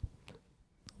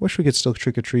 Wish we could still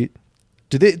trick or treat.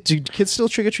 Do kids still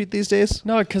trick or treat these days?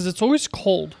 No, because it's always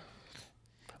cold.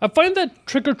 I find that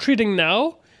trick-or-treating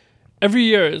now, every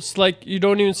year, it's like you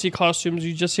don't even see costumes.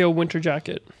 You just see a winter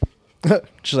jacket.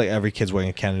 Just like every kid's wearing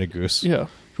a Canada Goose. Yeah.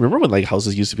 Remember when like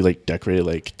houses used to be like decorated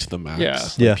like to the max? Yeah.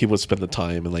 Like, Yeah. people would spend the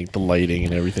time and like the lighting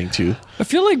and everything too. I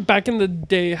feel like back in the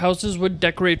day, houses would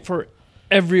decorate for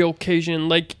every occasion.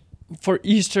 Like for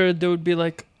Easter, they would be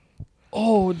like,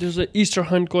 "Oh, there's an Easter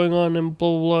hunt going on in blah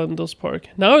blah blah in this park."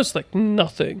 Now it's like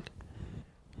nothing.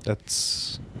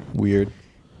 That's weird.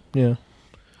 Yeah.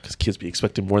 Because kids be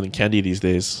expecting more than candy these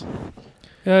days.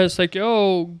 Yeah, it's like,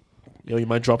 yo, You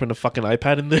mind dropping a fucking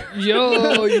iPad in there?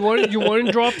 yo, you want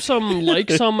to drop some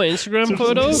likes on my Instagram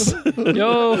photos?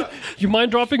 Yo, you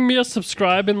mind dropping me a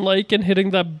subscribe and like and hitting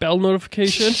that bell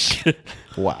notification?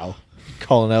 Wow.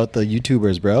 Calling out the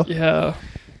YouTubers, bro. Yeah.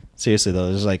 Seriously though,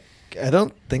 there's like I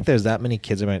don't think there's that many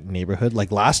kids in my neighborhood.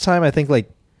 Like last time, I think like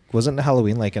wasn't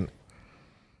Halloween like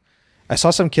I saw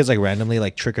some kids like randomly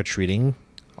like trick or treating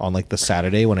on like the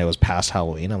Saturday when it was past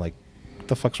Halloween. I'm like, what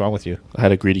the fuck's wrong with you? I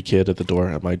had a greedy kid at the door,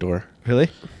 at my door. Really?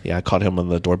 Yeah, I caught him on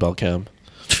the doorbell cam.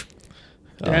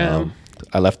 Damn.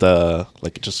 I left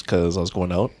like just because I was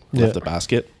going out, Yeah. left a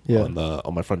basket Yeah.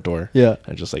 on my front door. Yeah.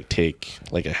 And just like take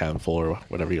like a handful or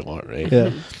whatever you want, right?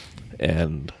 Yeah.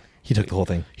 And He took the whole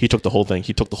thing. he took the whole thing.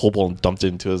 He took the whole bowl and dumped it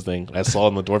into his thing. I saw it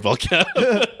on the doorbell cam. Should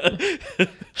I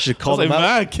was call like, them out.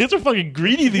 man, kids are fucking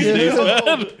greedy these days,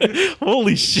 man.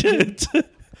 Holy shit.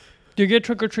 Do you get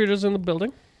trick or treaters in the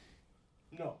building?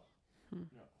 No.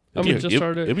 I'm gonna just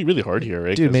start It'd it. be really hard here,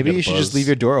 right? Dude, 'Cause maybe get you a should just buzz. leave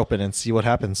your door open and see what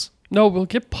happens. No, we'll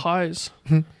get pies.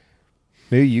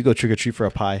 Maybe you go trick or treat for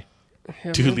a pie.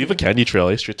 Yeah, Dude, leave a candy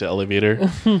trail straight to elevator.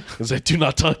 It's like, do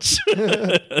not touch.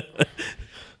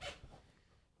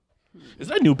 Is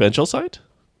that a new bench outside?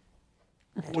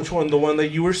 Which one? The one that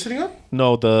you were sitting on?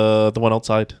 No, the one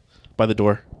outside by the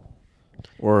door.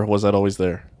 Or was that always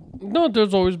there? No,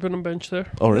 there's always been a bench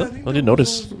there. Oh, really? I didn't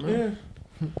notice. Yeah.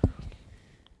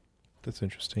 That's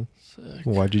interesting. Sick.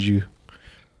 Why did you?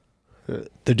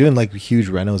 They're doing like huge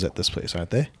renos at this place,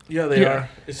 aren't they? Yeah, they Yeah. are.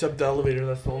 Except the elevator.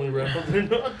 That's the only ramp they're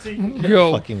not taking.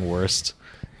 Yo, Fucking worst.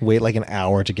 Wait like an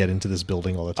hour to get into this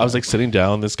building all the time. I was like sitting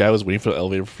down. This guy was waiting for the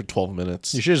elevator for 12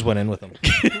 minutes. you should just went in with them.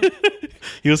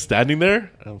 He was standing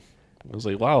there. I was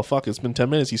like, wow, fuck, it's been 10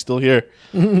 minutes. He's still here.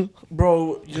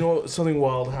 Bro, you know something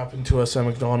wild happened to us at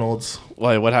McDonald's.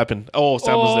 Why? What happened? Oh,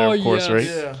 Sam was there, of course, yes. right?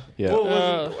 Yeah. Yeah. Well,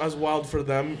 it wasn't as wild for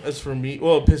them as for me.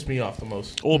 Well, it pissed me off the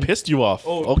most. Oh, pissed you off.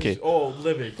 Oh, okay.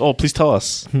 livid. Oh, please tell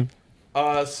us.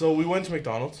 So we went to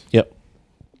McDonald's. Yep.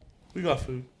 We got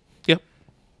food. Yep.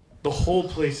 The whole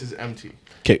place is empty.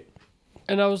 Okay.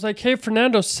 and I was like, "Hey,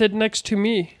 Fernando, sit next to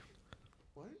me."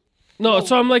 What? No,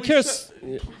 so I'm like, we "Here,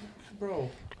 said- Bro,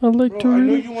 I'd like to." I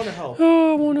know read. you want to help.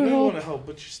 Oh, I want I to know you want help. to help,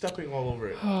 but you're stepping all over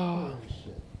it.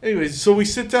 Anyways, so we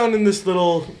sit down in this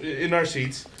in our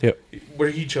seats Yep. where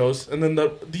he chose, and then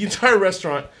the entire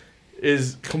restaurant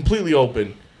is completely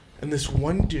open, and this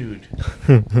one dude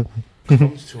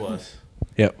comes to us,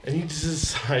 Yep. and he just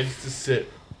decides to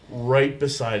sit right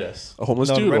beside us. A homeless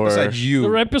No, dude right or beside you. They're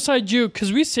right beside you,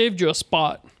 because we saved you a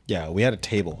spot. Yeah, we had a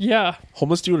table. Yeah.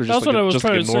 homeless dude or That's just like what I a, was just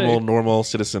like a trying to say. normal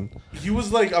citizen? He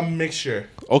was like a mixture.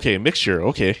 Okay, mixture.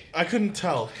 Okay. I couldn't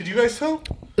tell. Could you guys tell?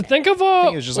 Think of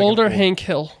think it was just like an older old- Hank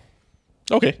Hill.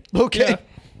 Okay. Okay. Yeah.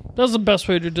 That's the best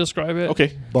way to describe it.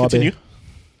 Okay. Bobby. Continue.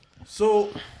 So,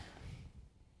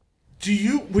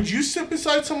 would you sit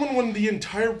beside someone when the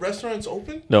entire restaurant's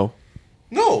open? No.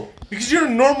 No, because you're a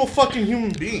normal fucking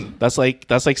human being. That's like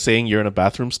saying you're in a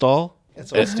bathroom stall.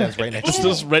 It's all stands right next It's to you.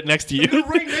 just right next to You're you.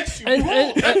 right next to you. And- Bro,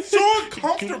 and- that's so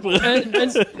uncomfortable. And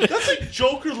That's like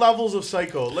Joker levels of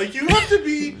psycho. Like, you have to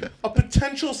be a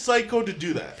potential psycho to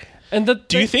do that.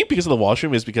 Do you think because of the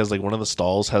washroom is because like one of the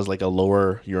stalls has like a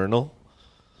lower urinal,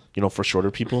 for shorter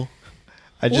people?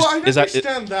 I just Well, I is that it-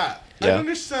 understand that. I Yeah.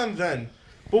 understand then.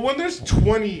 But when there's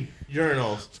 20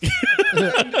 urinals,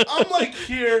 and I'm like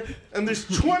here, and there's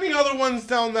 20 other ones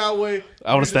down that way.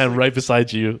 I want to stand right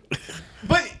beside you.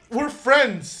 But we're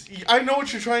friends. I know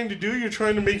what you're trying to do. You're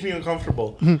trying to make me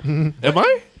uncomfortable. Am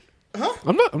I? Huh?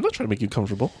 I'm not trying to make you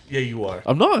comfortable. Yeah, you are.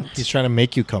 I'm not. he's trying to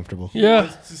make you comfortable.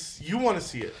 Yeah. You want to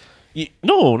see it.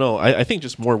 No. I think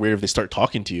just more weird if they start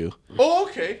talking to you, Oh,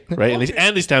 okay. right? Okay.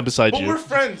 And they stand beside But you. we're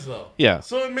friends, though. Yeah.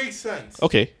 So it makes sense.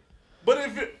 Okay. But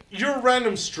if you're a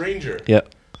random stranger, Yeah.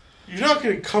 you're not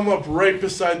going to come up right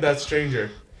beside that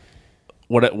stranger.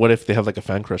 What if they have like a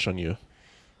fan crush on you?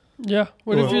 Yeah.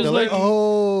 What if Well, he's they're like,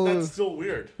 oh, That's still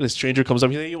weird. This stranger comes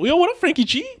up, he's like, "Yo, what up, Frankie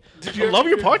G? Did I love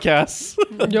your ever- podcasts."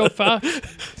 yo, fat?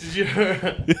 Did you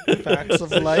facts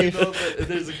of you life. know that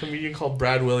there's a comedian called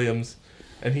Brad Williams,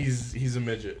 and he's a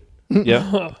midget,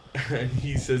 Yeah. and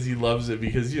he says he loves it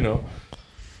because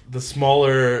the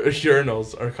smaller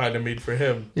urinals are kind of made for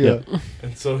him. Yeah.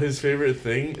 And so his favorite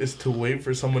thing is to wait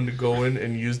for someone to go in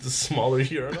and use the smaller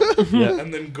urinal, Yeah.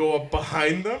 and then go up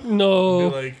behind them and No.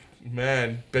 be like,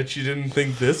 "Man, bet you didn't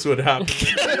think this would happen."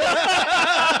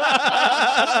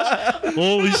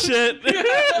 Holy shit!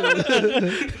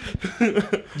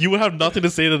 You would have nothing to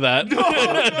say to that.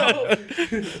 No.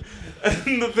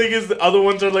 And the thing is, the other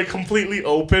ones are like completely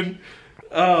open.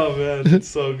 Oh man, it's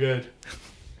so good.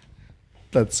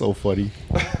 That's so funny.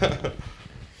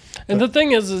 And the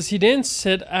thing is he didn't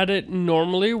sit at it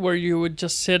normally where you would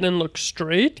just sit and look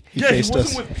straight. He Yeah, he faced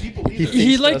wasn't us. with people either. He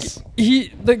faced like us.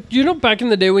 he like you know back in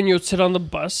the day when you would sit on the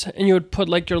bus and you would put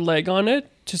like your leg on it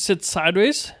to sit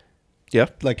sideways.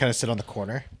 Like kind of sit on the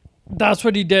corner. That's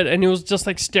what he did, and he was just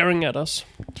like staring at us.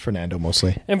 Fernando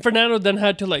mostly. And Fernando then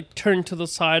had to like turn to the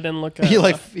side and look at. He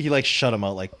like shut him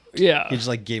out. Like yeah. he just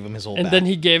like gave him his whole. And back. then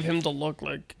he gave him the look,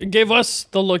 like it gave us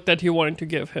the look that he wanted to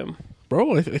give him.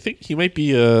 Bro, I think he might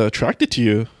be attracted to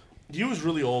you. He was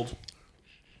really old.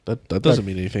 That doesn't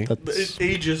mean anything. That's,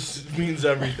 Ages means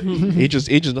everything. Age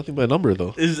is nothing but a number,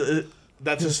 though.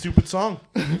 That's a stupid song.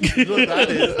 You know what that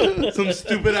is? Some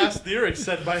stupid ass lyrics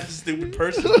said by a stupid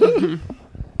person.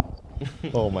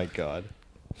 oh my god.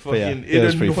 Fucking, yeah, it it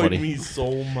was pretty annoyed funny. me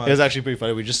so much. It was actually pretty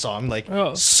funny. We just saw him like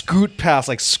Oh. scoot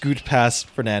past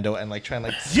Fernando and like try and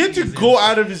like. He had to go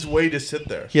out of his way to sit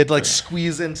there. He had to like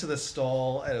squeeze into the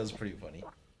stall, and it was pretty funny.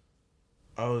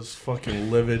 I was fucking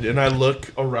livid, and I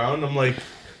look around. I'm like,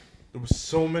 there was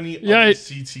so many Yeah, other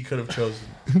seats he could have chosen,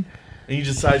 and he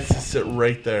decides to sit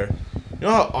right there. You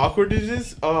know how awkward it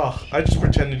is? Oh, I just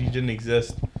pretended he didn't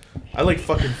exist. I like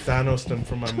fucking Thanos him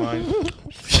from my mind.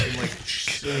 Fucking like,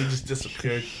 and he just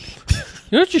disappeared.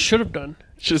 You know what you should have done?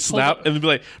 Just snap and be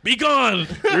like, "Be gone!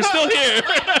 You're still here."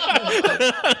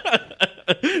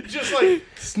 Just like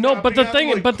No, but the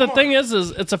snapping at him, like, come on. thing is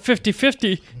it's a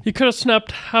 50-50. He could have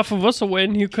snapped half of us away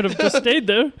and he could have just stayed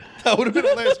there. That would have been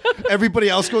hilarious. Everybody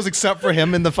else goes except for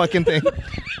him in the fucking thing.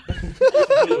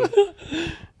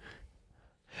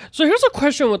 So here's a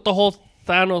question with the whole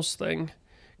Thanos thing.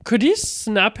 Could he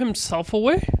snap himself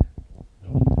away?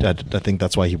 I think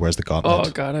that's why he wears the Oh,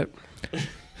 gauntlet. got it.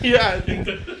 Yeah, I think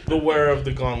the wearer of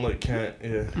the gauntlet can't.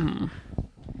 Yeah,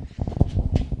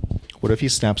 What if he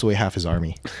snaps away half his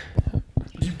army?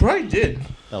 he probably did.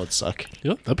 That would suck. You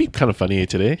know, that'd be kind of funny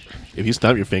today if you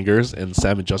snap your fingers and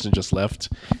Sam and Justin just left,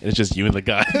 and it's just you and the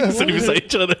guy sitting beside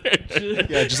each other.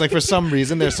 Yeah, just like for some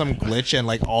reason there's some glitch and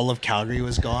like all of Calgary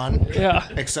was gone Yeah.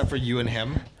 except for you and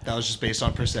him. That was just based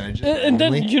on percentages. And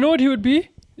then only. you know what he would be?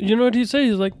 You know what he'd say?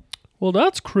 He's like, well,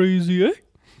 that's crazy, eh?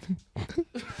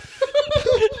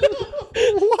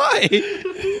 Why?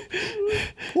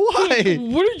 Why?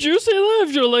 Wouldn't you say that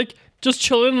if you're like just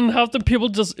chilling and half the people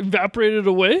just evaporated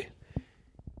away?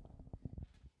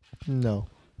 No.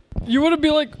 You wouldn't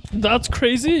be like, that's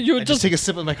crazy? You would I just just take a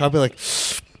sip of my coffee like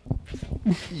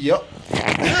Yup.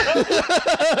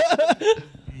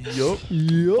 Yup.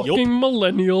 fucking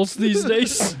millennials these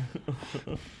days.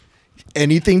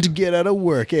 Anything to get out of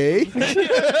work, eh?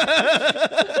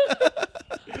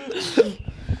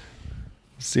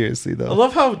 Seriously I though.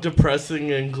 love how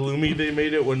depressing and gloomy they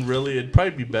made it when really it'd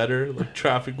probably be better. Like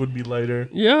traffic would be lighter.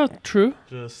 Yeah, true.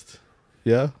 Just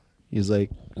Yeah. He's like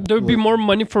There would be more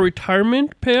money for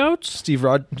retirement payouts. Steve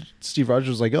Rogers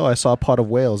was like, "Oh, I saw a pot of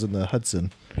whales in the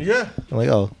Hudson." yeah, I'm like,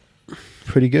 "Oh,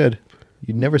 pretty good.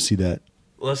 You'd never see that."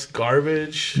 less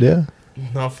garbage. Yeah.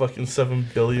 Not fucking 7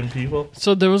 billion people.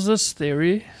 So there was this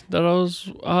theory that I was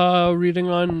reading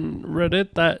on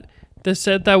Reddit that they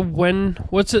said that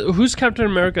who's Captain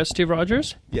America? Steve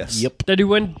Rogers? Yes. That he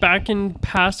went back in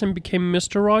past and became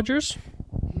Mr. Rogers?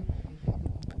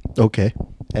 Okay.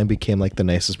 And became like the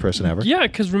nicest person ever. Yeah,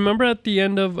 because remember at the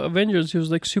end of Avengers, he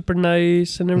was like super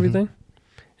nice and everything,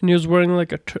 and he was wearing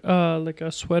like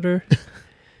a sweater.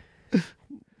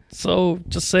 So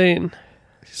just saying.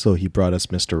 So he brought us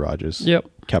Mr. Rogers, Yep.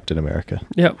 Captain America,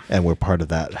 Yep. and we're part of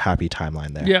that happy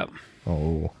timeline there. Yep.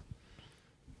 Oh,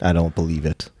 I don't believe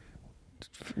it.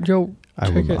 Yo, I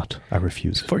will take it not. I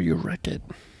refuse. for you, wreck it.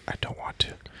 I don't want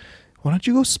to. Why don't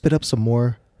you go spit up some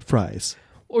more fries?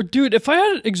 Oh, dude, if I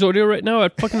had Exodia right now,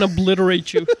 I'd fucking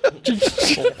obliterate you.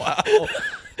 Wow.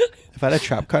 If I had a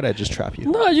trap card, I'd just trap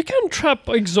you. No, you can't trap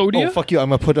Exodia. Oh, fuck you. I'm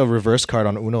going to put a reverse card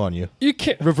on Uno on you. You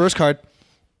can't. Reverse card.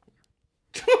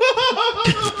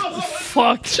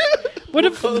 Fuck. What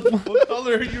if? What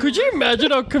color are you? Could you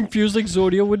imagine how confused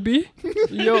Exodia would be?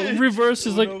 Yo, reverse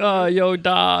is like, yo,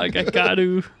 dog, I got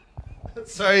to.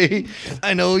 Sorry.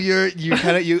 I know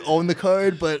you own the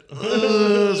card, but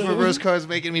this reverse card's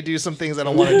making me do some things I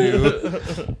don't want to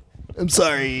do. I'm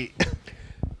sorry.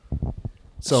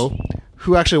 So,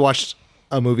 who actually watched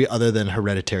a movie other than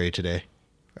Hereditary today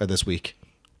or this week?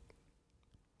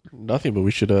 Nothing, but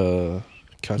we should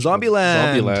catch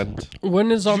Zombieland. Zombieland.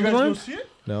 When is Did you guys go Zombieland? see it?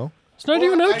 No. It's not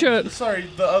even out yet. Sorry,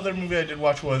 the other movie I did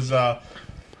watch was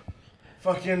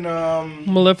fucking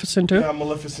Maleficent too. yeah,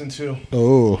 Maleficent 2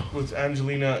 Oh, with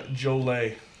Angelina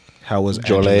Jolie. how was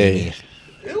Jolie. Angelini?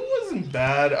 It wasn't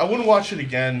bad. I wouldn't watch it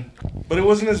again, but it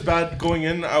wasn't as bad going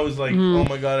in. I was like, oh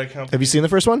my god, I can't. Have you seen the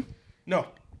first one? No,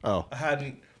 Oh, I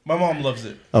hadn't. My mom loves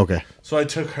it, okay. so I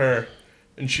took her,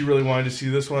 and she really wanted to see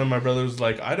this one. And my brother was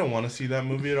like, I don't want to see that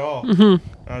movie at all.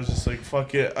 I was just like,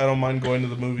 fuck it. I don't mind going to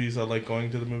the movies. I like going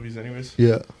to the movies anyways.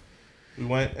 Yeah. We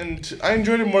went, and I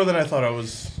enjoyed it more than I thought I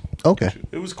was. Okay.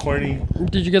 It was corny.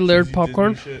 Did you get layered cheesy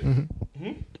popcorn? Disney shit.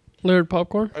 Mm-hmm. Layered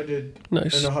popcorn. I did.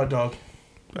 Nice. And a hot dog.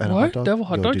 And a What? hot dog? They have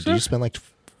hot Yo, dogs Did there? you spend like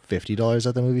 $50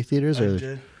 at the movie theaters? I Or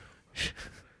did.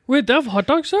 Wait, they have hot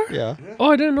dogs there? yeah.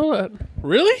 Oh, I didn't know that.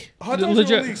 Really? Hot dogs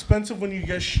Legit. are only expensive when you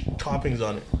get toppings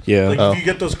on it. Yeah. Like Oh. if you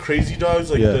get those crazy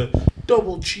dogs, like Yeah. the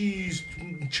double cheese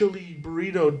chili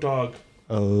burrito dog.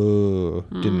 Oh,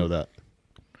 didn't know that.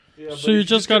 Yeah, but So you if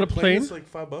just got get a plain? It's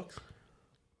like $5.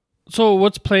 So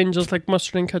what's plain? Just like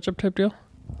mustard and ketchup type deal?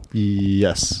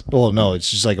 Yes. Well, no, it's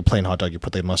just like a plain hot dog. You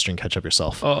put the mustard and ketchup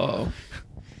yourself. Oh,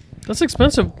 that's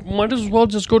expensive. Might as well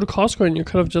just go to Costco and you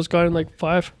could have just gotten like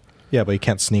 5. Yeah, but you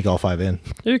can't sneak all 5 in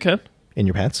Yeah, you can.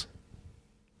 your pants.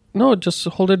 No, just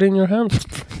hold it in your hands.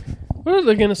 What are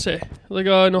they gonna say? Like,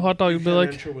 oh, no hot dog. You Be can't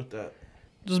like, enter with that.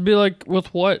 just be like,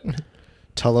 with what?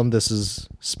 Tell them this is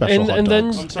special hot And then-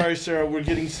 dogs. I'm sorry, Sarah. We're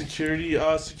getting security.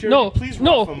 Security, No, please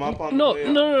no, rough them up on no, the way no,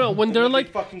 up. no, no. When And they're then they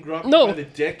like, fucking grab no. you by the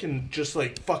dick and just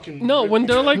like fucking. no, rip when you-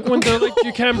 they're like,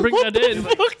 you can't bring that They in.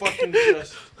 like fucking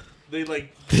just. They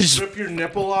like just- rip your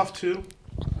nipple off too.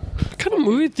 What kind of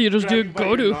movie theaters do Grab you you by go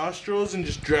your to? nostrils and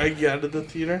just drag you out of the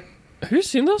theater. Have you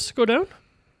seen this go down?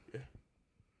 Yeah.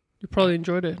 You probably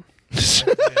enjoyed it.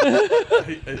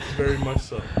 I very much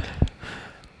so.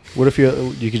 What if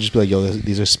you could just be like, yo,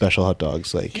 these are special hot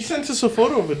dogs? Like, He sent us a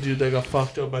photo of a dude that got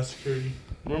fucked up by security.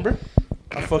 Remember?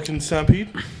 A fucking stampede.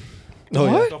 oh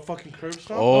yeah. What? The fucking curb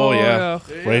stop. Oh, yeah.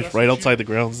 Yeah, Right, that's right the outside the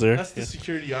grounds there. That's the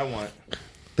security I want.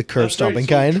 The curb That's right, stomping so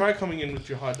kind. Try coming in with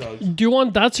your hot dogs. Do you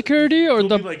want that security or It'll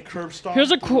the? be like curb stop.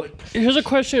 Here's a or like- here's a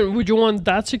question: would you want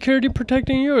that security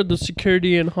protecting you or the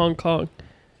security in Hong Kong?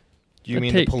 You a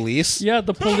mean take. the police? Yeah,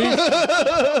 the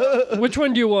police. Which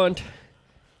one do you want?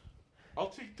 I'll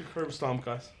take the curb stomp,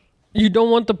 guys. You don't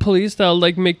want the police that'll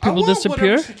like make I people want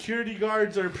disappear? whatever security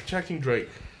guards are protecting Drake.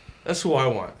 That's who I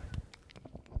want.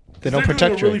 They don't They're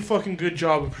protect doing a really Drake. fucking good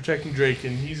job of protecting Drake,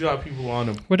 and he's got people on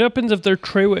him. What happens if they're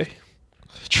Treyway?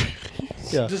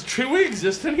 Yeah. Does Treyway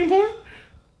exist anymore?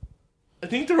 I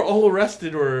think they're all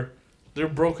arrested or they're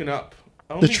broken up.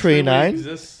 I don't The think Trey Treyway 9?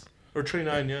 exists. Or Trey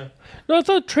 9, yeah. No, I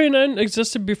thought Trey 9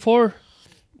 existed before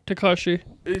Takashi.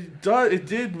 It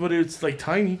did, but it's like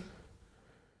tiny.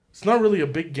 It's not really a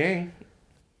big gang.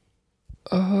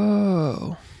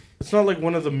 Oh. It's not like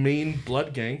one of the main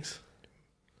blood gangs.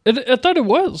 I thought it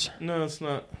was. No, it's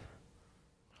not.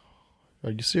 Are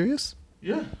you serious?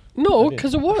 Yeah. No,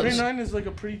 because it Trey was. 9 is like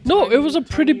a pretty No, tiny- it was a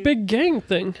pretty tiny- big gang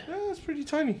thing. Yeah, it's pretty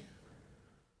tiny.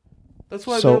 That's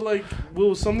why So- they're like,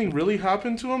 will something really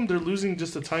happen to them? They're losing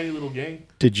just a tiny little gang.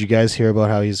 Did you guys hear about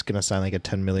how he's gonna sign like a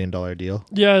 $10 million deal?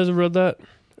 Yeah, I read that.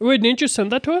 Wait, didn't you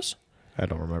send that to us? I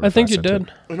don't remember. I if think you sent it.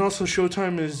 did. And also,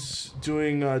 Showtime is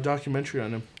doing a documentary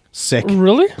on him Sick.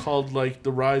 Really? called like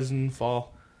The Rise and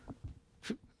Fall.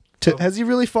 Has he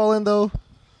really fallen though?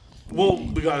 Well,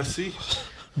 we gotta see.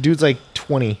 Dude's like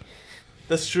 20.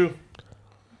 That's true.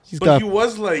 He's But got he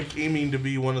was like aiming to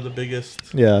be one of the biggest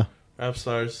yeah. rap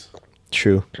stars.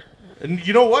 True. And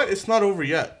you know what? It's not over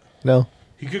yet. No,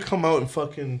 He could come out and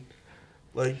fucking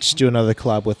like just do another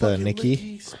collab with fucking Nicki.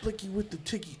 licky, splicky with the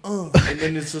ticky, and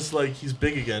then it's just like he's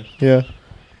big again. Yeah.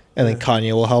 And then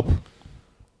Kanye will help.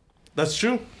 That's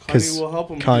true. 'Cause Kanye will help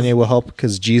him. Kanye will help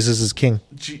because Jesus is king.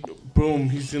 Boom!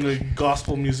 He's gonna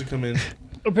gospel music come in.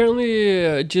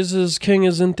 Apparently, Jesus King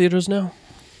is in theaters now.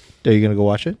 Are you gonna go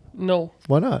watch it? No.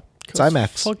 Why not? It's 'cause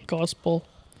IMAX. Fuck gospel.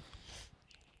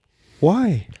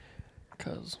 Why?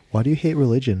 Cause Why do you hate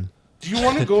religion? Do you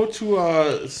want to go to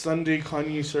a Sunday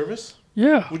Kanye service?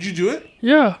 yeah, Would you do it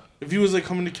yeah. if he was like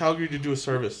coming to Calgary to do a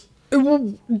service?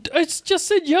 I just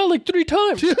said yeah like 3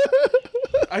 times.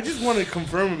 I just want to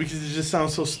confirm it because it just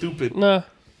sounds so stupid. Nah.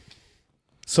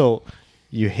 So,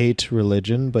 you hate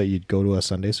religion, but you'd go to a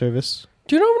Sunday service?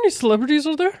 Do you know how many celebrities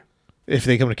are there? If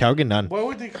they come to Calgary, none. Why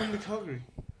would they come to Calgary?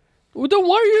 Well, then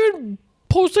why are you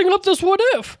posting up this what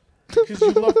if? Because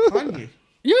you love Kanye.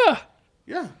 Yeah,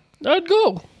 Yeah. I'd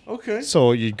go. Okay.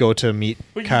 So you'd go to meet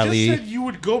But you Kylie. just said you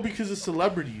would go because of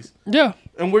celebrities. Yeah,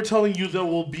 And we're telling you there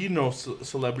will be no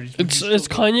celebrities. Would it's you it's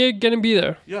still go? Kanye gonna be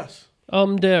there. Yes.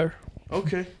 I'm there.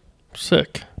 Okay.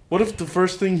 Sick. What if the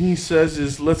first thing he says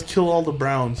is, let's kill all the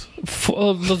Browns?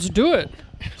 Let's do it.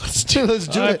 Let's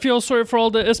do I it. feel sorry for all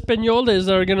the Espanoles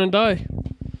that are gonna die.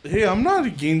 Hey, I'm not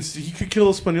against. He could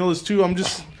kill Espanolas too. I'm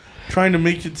just trying to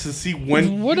make it to see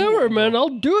when. Whatever, man. I'll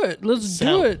do it. Let's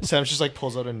do it. Sam just like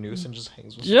pulls out a noose and just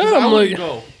hangs with Yeah, I I'm wouldn't like,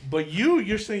 go. But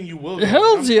you're saying you will go.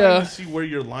 Hells I'm yeah. trying to see where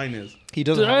your line is. He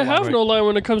doesn't I have, have no line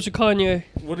when it comes to Kanye.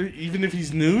 Even if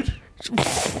he's nude?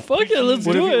 Fuck it, let's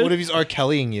What do if, it. what if he's R.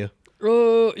 Kellying you?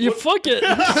 You fuck it.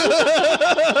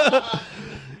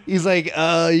 He's like,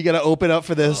 you gotta open up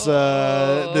for this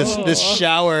this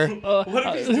shower. What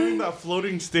if he's doing that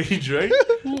floating stage, right?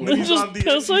 When he's Just on the edge,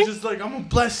 pissing? he's just like, I'm gonna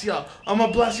bless y'all. I'm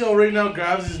gonna bless y'all right now.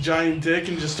 Grabs his giant dick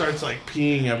and just starts like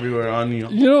peeing everywhere on you.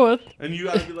 You know what? And you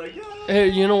gotta be like, yeah. Hey,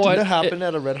 you know what? Did that happen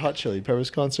at a Red Hot Chili Peppers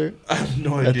concert? I have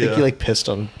no I idea. think he like pissed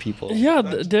on people. Yeah,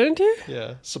 didn't he?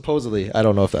 Yeah, supposedly. I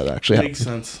don't know if that actually Makes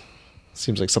happened. sense.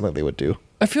 Seems like something they would do.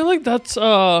 I feel like that's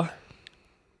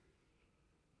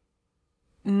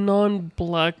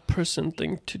non-black person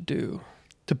thing to do.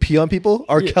 To pee on people?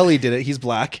 R. Yeah. Kelly did it. He's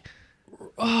black.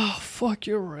 Oh, fuck,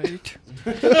 you're right.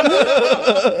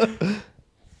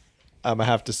 I'm gonna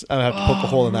have to poke a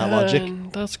hole in that logic. Man,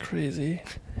 that's crazy.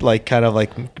 Like kind of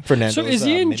like Fernando's. So is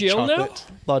he in mint jail now? chocolate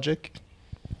logic?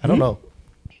 I don't know.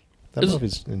 I don't know if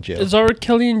he's in jail. Is R.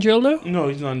 Kelly in jail now? No,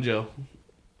 he's not in jail.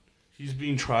 He's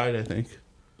being tried, I think.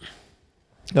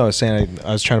 No, I was saying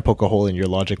I was trying to poke a hole in your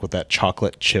logic with that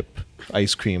chocolate chip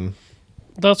ice cream.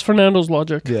 That's Fernando's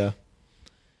logic. Yeah.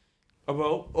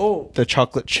 About The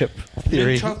chocolate chip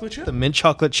theory. chocolate chip? The mint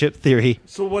chocolate chip theory.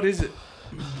 So what is it?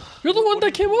 You're the one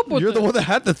that came up with You're it. the one that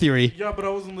had the theory. Yeah, but I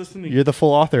wasn't listening. You're the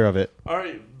full author of it. All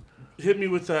right, hit me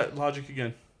with that logic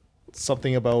again.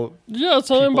 Something about Yeah, it's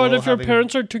something about people if your having-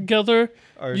 parents are together,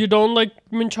 Are- you don't like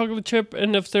mint chocolate chip,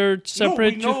 and if they're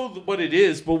separate, No, we know what it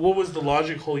is, but what was the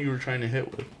logic hole you were trying to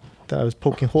hit with? that I was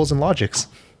poking holes in logics.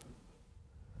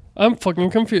 I'm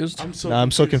fucking confused. I'm so Nah,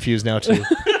 I'm so confused now too.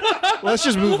 Let's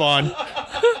just move on.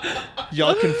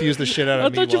 Y'all confused the shit out of I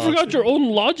me. thought you while- forgot your own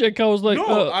logic. I was like,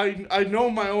 No, I know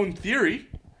my own theory.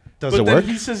 Does But it then work?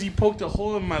 he says he poked a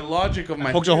hole in my logic of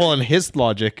my Poked a hole in his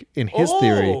logic, in his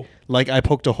theory. Oh. Like I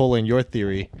poked a hole in your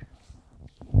theory.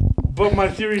 But my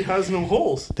theory has no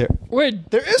holes. There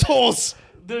wait, is holes.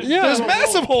 There's, Yeah. There's no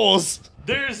massive holes. holes.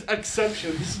 There's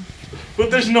exceptions, but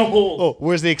there's no holes. Oh,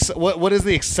 where's the what is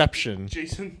the exception?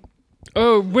 Jason?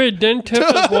 oh wait, didn't Tiff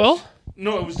as well?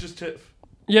 No, it was just Tiff.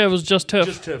 Yeah, it was just Tiff.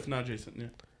 Just Tiff, not Jason. Yeah.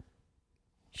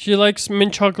 She likes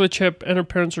mint chocolate chip, and her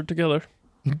parents are together.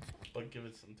 But give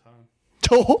it some time.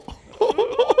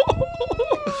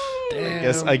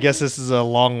 I guess this is a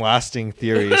long-lasting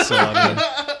theory. So I mean,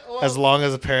 as long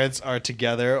as the parents are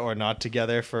together or not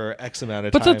together for X amount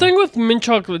of But time. the thing with mint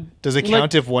chocolate, Does it like-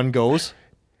 count if one goes?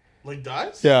 Like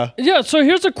dies? Yeah. yeah. So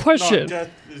here's a No, question. death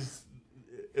is.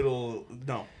 It'll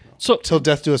no. So Till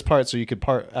death do us part, so you could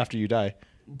part after you die.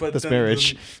 But This then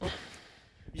marriage.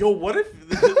 Yo, what if?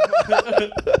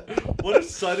 What if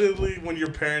suddenly when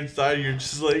your parents die, you're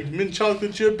just like mint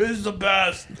chocolate chip is the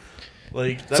best.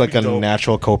 Like It's like a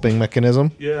natural coping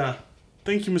mechanism. Yeah.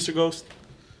 Thank you, Mr. Ghost.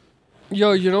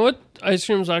 yo, you know what? Ice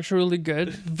cream is actually really good.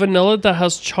 Vanilla that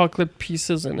has chocolate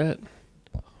pieces in it.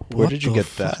 Where did you get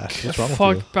that? What's wrong with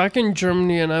you? Fuck, back in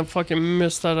Germany, and I fucking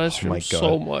miss that ice cream my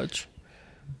so God. much.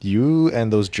 You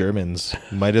and those Germans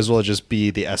might as well just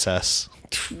be the SS.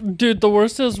 Dude, the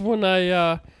worst is when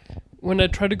I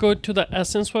try to go to the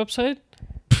Essence website,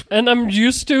 and I'm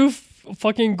used to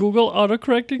fucking Google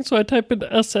autocorrecting, so I type in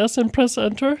SS and press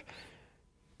enter,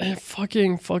 and it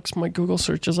fucking fucks my Google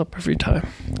searches up every time.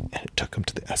 And it took him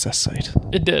to the SS site.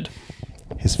 It did.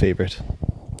 His favorite.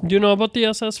 Do you know about the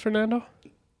SS, Fernando?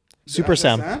 Super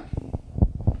Sam.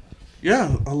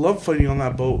 Yeah, I love fighting on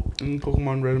that boat in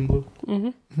Pokemon Red and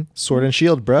Blue. Sword and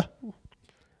Shield, bruh.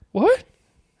 What?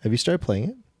 Have you started playing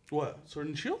it? What? Sword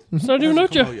and Shield? It's not even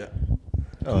out Hasn't yet. come out yet.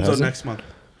 Oh, Comes out has it? next month.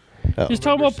 He's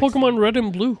talking about Pokemon Red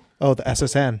and Blue. Oh, the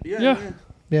SSN. Yeah. Yeah. yeah.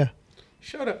 Yeah.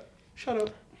 Shut up. Shut up.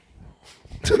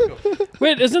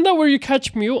 Wait, isn't that where you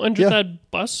catch Mew under Yeah. that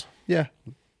bus? Yeah.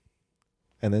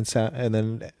 And then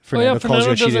Oh Fernando yeah, calls Fernando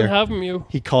you a doesn't cheater. have Mew.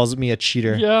 He calls me a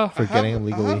cheater Yeah. for getting him I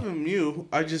legally. have a Mew.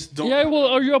 I just don't. Yeah, well,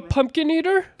 are you a pumpkin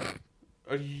eater?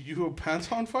 Are you a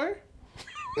pants on fire?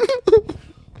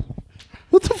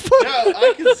 What the fuck? Yeah,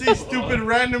 I can say stupid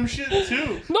random shit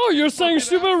too. No, you're saying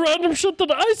stupid random shit that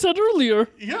I said earlier.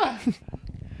 Yeah.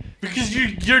 Because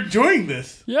you're doing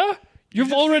this. Yeah? You've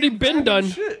Just already saying been random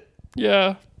done. Shit.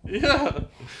 Yeah. Yeah.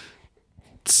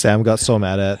 Sam got so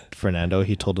mad at Fernando,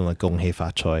 he told him like "Gong hei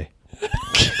fa choi."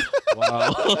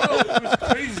 Wow. It was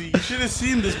crazy. You should have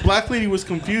seen this black lady was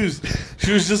confused.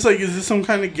 She was just like, "Is this some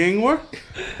kind of gang war?"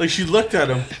 Like she looked at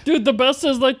him. Dude, the best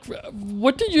is like,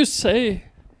 what did you say?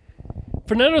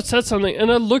 Fernando said something,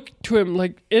 and I looked to him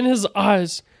like in his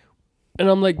eyes, and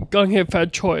I'm like, "Gung hei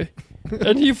fat choi,"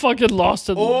 and he fucking lost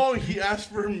it. Oh, he asked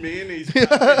for mayonnaise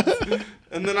packets.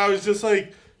 And then I was just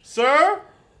like, Sir,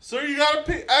 you gotta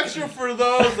pay extra for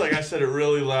those. Like I said it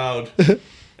really loud.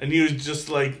 And he was just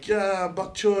like, yeah,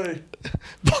 bok choy.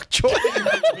 Bok choy.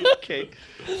 Okay.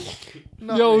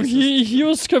 Not Yo, racist. he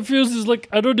was confused. He's like,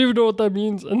 I don't even know what that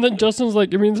means. And then Justin's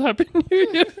like, it means Happy New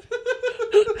Year.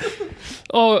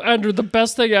 Oh, Andrew, the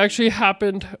best thing actually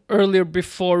happened earlier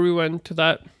before we went to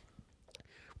that.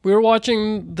 We were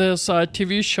watching this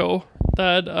TV show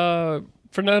that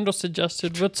Fernando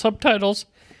suggested with subtitles,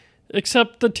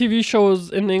 except the TV show was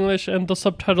in English and the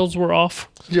subtitles were off.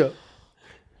 Yeah.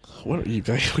 What are you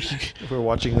guys? We're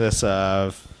watching this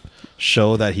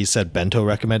show that he said Bento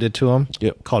recommended to him.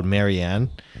 Yep. Called Marianne,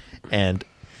 and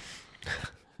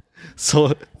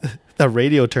so the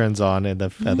radio turns on at the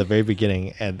very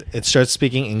beginning, and it starts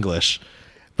speaking English,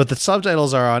 but the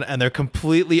subtitles are on, and they're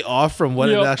completely off from what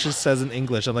it Yep. actually says in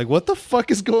English. I'm like, what the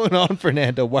fuck is going on,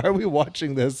 Fernando? Why are we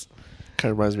watching this?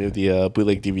 Kind of reminds me of the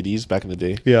bootleg DVDs back in the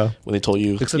day. Yeah. When they told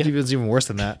you. Except it was even worse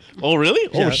than that. Oh, really?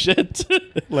 Yeah. Oh, shit.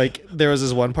 Like there was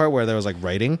this one part where there was like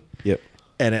writing, Yep.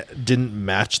 and it didn't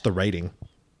match the writing.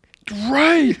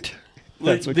 Right.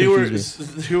 Like That's what they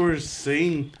were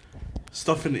saying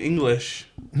stuff in English,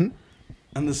 and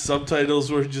the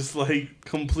subtitles were just like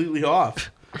completely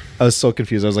off. I was so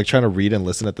confused. I was like trying to read and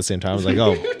listen at the same time. I was like,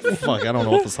 oh fuck, I don't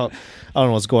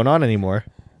know what's going on anymore.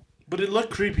 But it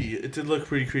looked creepy. It did look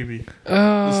pretty creepy.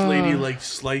 This lady like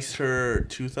sliced her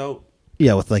tooth out.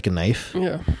 Yeah, with like a knife.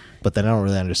 Yeah. But then I don't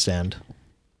really understand.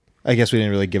 I guess we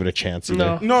didn't really give it a chance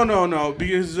either. No. No.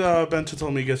 Because Bento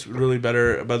told me it gets really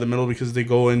better by the middle because they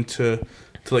go into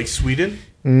like Sweden,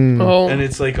 Oh. and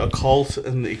it's like a cult,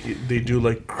 and they do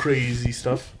like crazy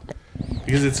stuff.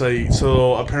 Because it's like,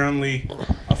 so apparently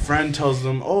a friend tells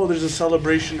them, oh, there's a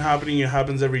celebration happening. It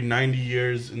happens every 90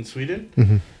 years in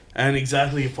Sweden. And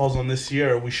exactly it falls on this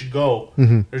year. We should go.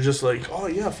 They're just like, oh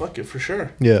yeah, fuck it, for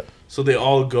sure. Yeah. So they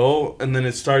all go, and then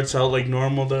it starts out like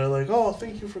normal. They're like, oh,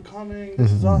 thank you for coming.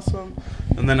 This is awesome.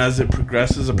 And then as it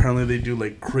progresses, apparently they do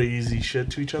like crazy shit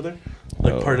to each other.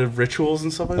 Like part of rituals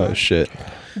and stuff like Oh that. shit.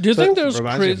 Do you think there's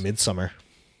Reminds me of crazy? Midsummer.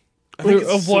 I think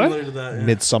it's Of what? similar to that. Yeah.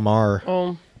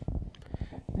 Midsummer.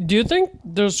 Do you think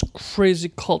there's crazy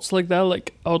cults like that,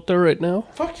 like out there right now?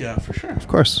 Fuck yeah, for sure. Of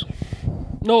course.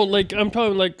 No, like I'm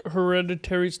talking like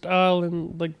Hereditary style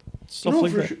and like stuff No,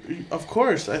 like for that. sure. Of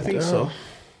course, I think so.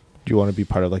 Do you want to be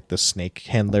part of like the snake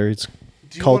handlers?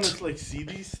 Do you Cult. want to like see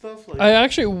these stuff? Like, I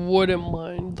actually wouldn't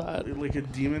mind that. like a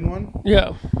demon one?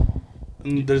 Yeah.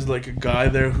 And there's like a guy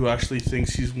there who actually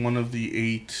thinks he's one of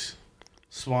the 8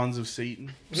 swans of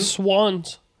Satan.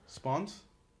 Swans. Spawns?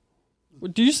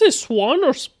 Do you say swan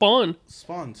or spawn?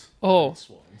 Spawns. Oh.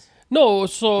 No,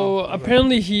 so okay.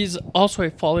 apparently he's also a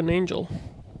fallen angel.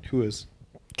 Who is?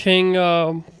 King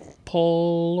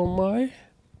Ptolemy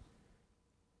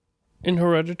in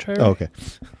Hereditary. Oh, okay.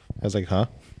 I was like, huh?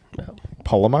 Yeah.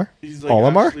 Palomar? He's like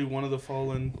Olimar? actually one of the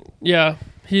fallen. Yeah,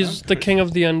 he's the king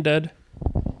of the undead.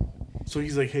 So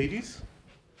he's like Hades?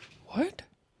 What?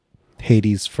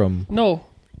 Hades from No.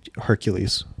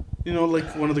 Hercules. You know,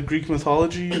 like one of the Greek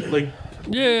mythology? Like,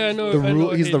 Yeah, I know. I know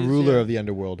He's the Hades, ruler yeah. of the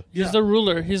underworld. He's Yeah. the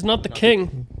ruler. He's not the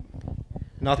king.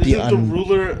 Not isn't the the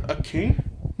ruler a king?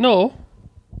 No.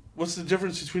 What's the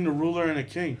difference between a ruler and a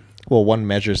king? Well, one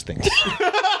measures things.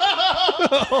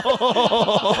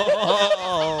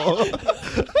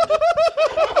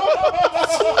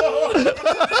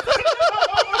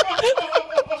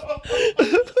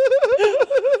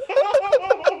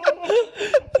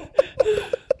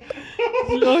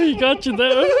 Oh, he got you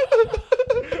there.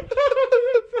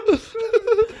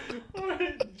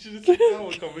 Should have seen that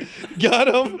one coming. Got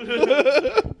him.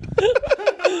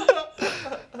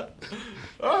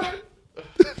 Alright.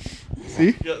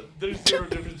 See? Yeah, there's zero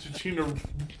difference between a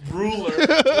ruler, not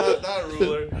that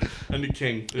ruler, and a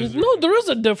king. There's No, there is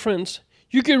a difference.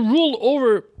 You can rule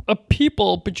over a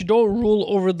people, but you don't rule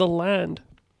over the land.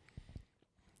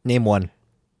 Name one.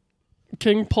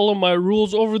 King Ptolemy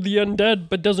rules over the undead,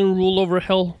 but doesn't rule over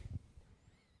hell.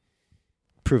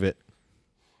 Prove it.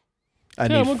 I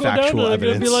Yeah, I'm need gonna go down factual there and be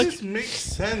evidence. like- This makes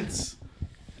sense.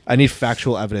 I need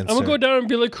factual evidence. I'm gonna sir. go down and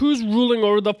be like, who's ruling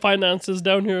over the finances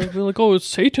down here? Be like, oh, it's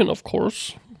Satan, of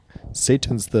course.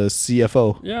 Satan's the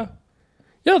CFO. Yeah.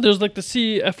 Yeah, there's like the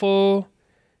CFO,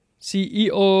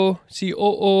 CEO,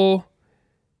 COO,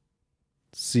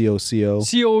 COCO.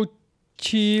 CO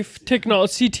Chief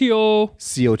Technology CTO.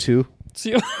 CO2.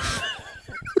 CO.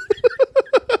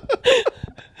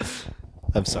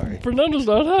 I'm sorry. Fernando's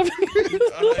not having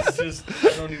it.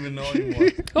 I don't even know anymore.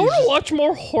 I want to watch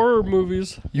more horror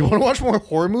movies. You want to watch more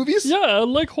horror movies? Yeah, I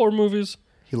like horror movies.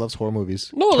 He loves horror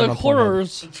movies. No, Turn like on Pornhub.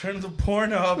 horrors. Turn the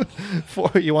porn up.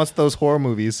 He wants those horror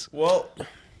movies. Well,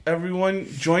 everyone,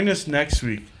 join us next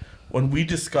week when we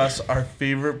discuss our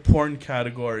favorite porn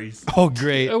categories. Oh,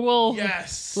 great. Well,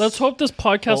 Yes. let's hope this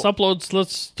podcast uploads.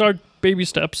 Let's start baby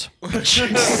steps.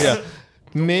 Yeah.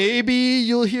 Maybe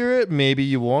you'll hear it. Maybe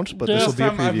you won't. But this Yeah. will be a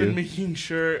This time I've been preview. making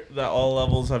sure that all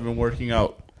levels have been working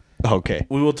out. Okay.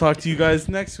 We will talk to you guys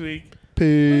next week.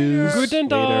 Peace. Guten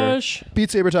Later. Tag.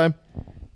 Beat Saber time.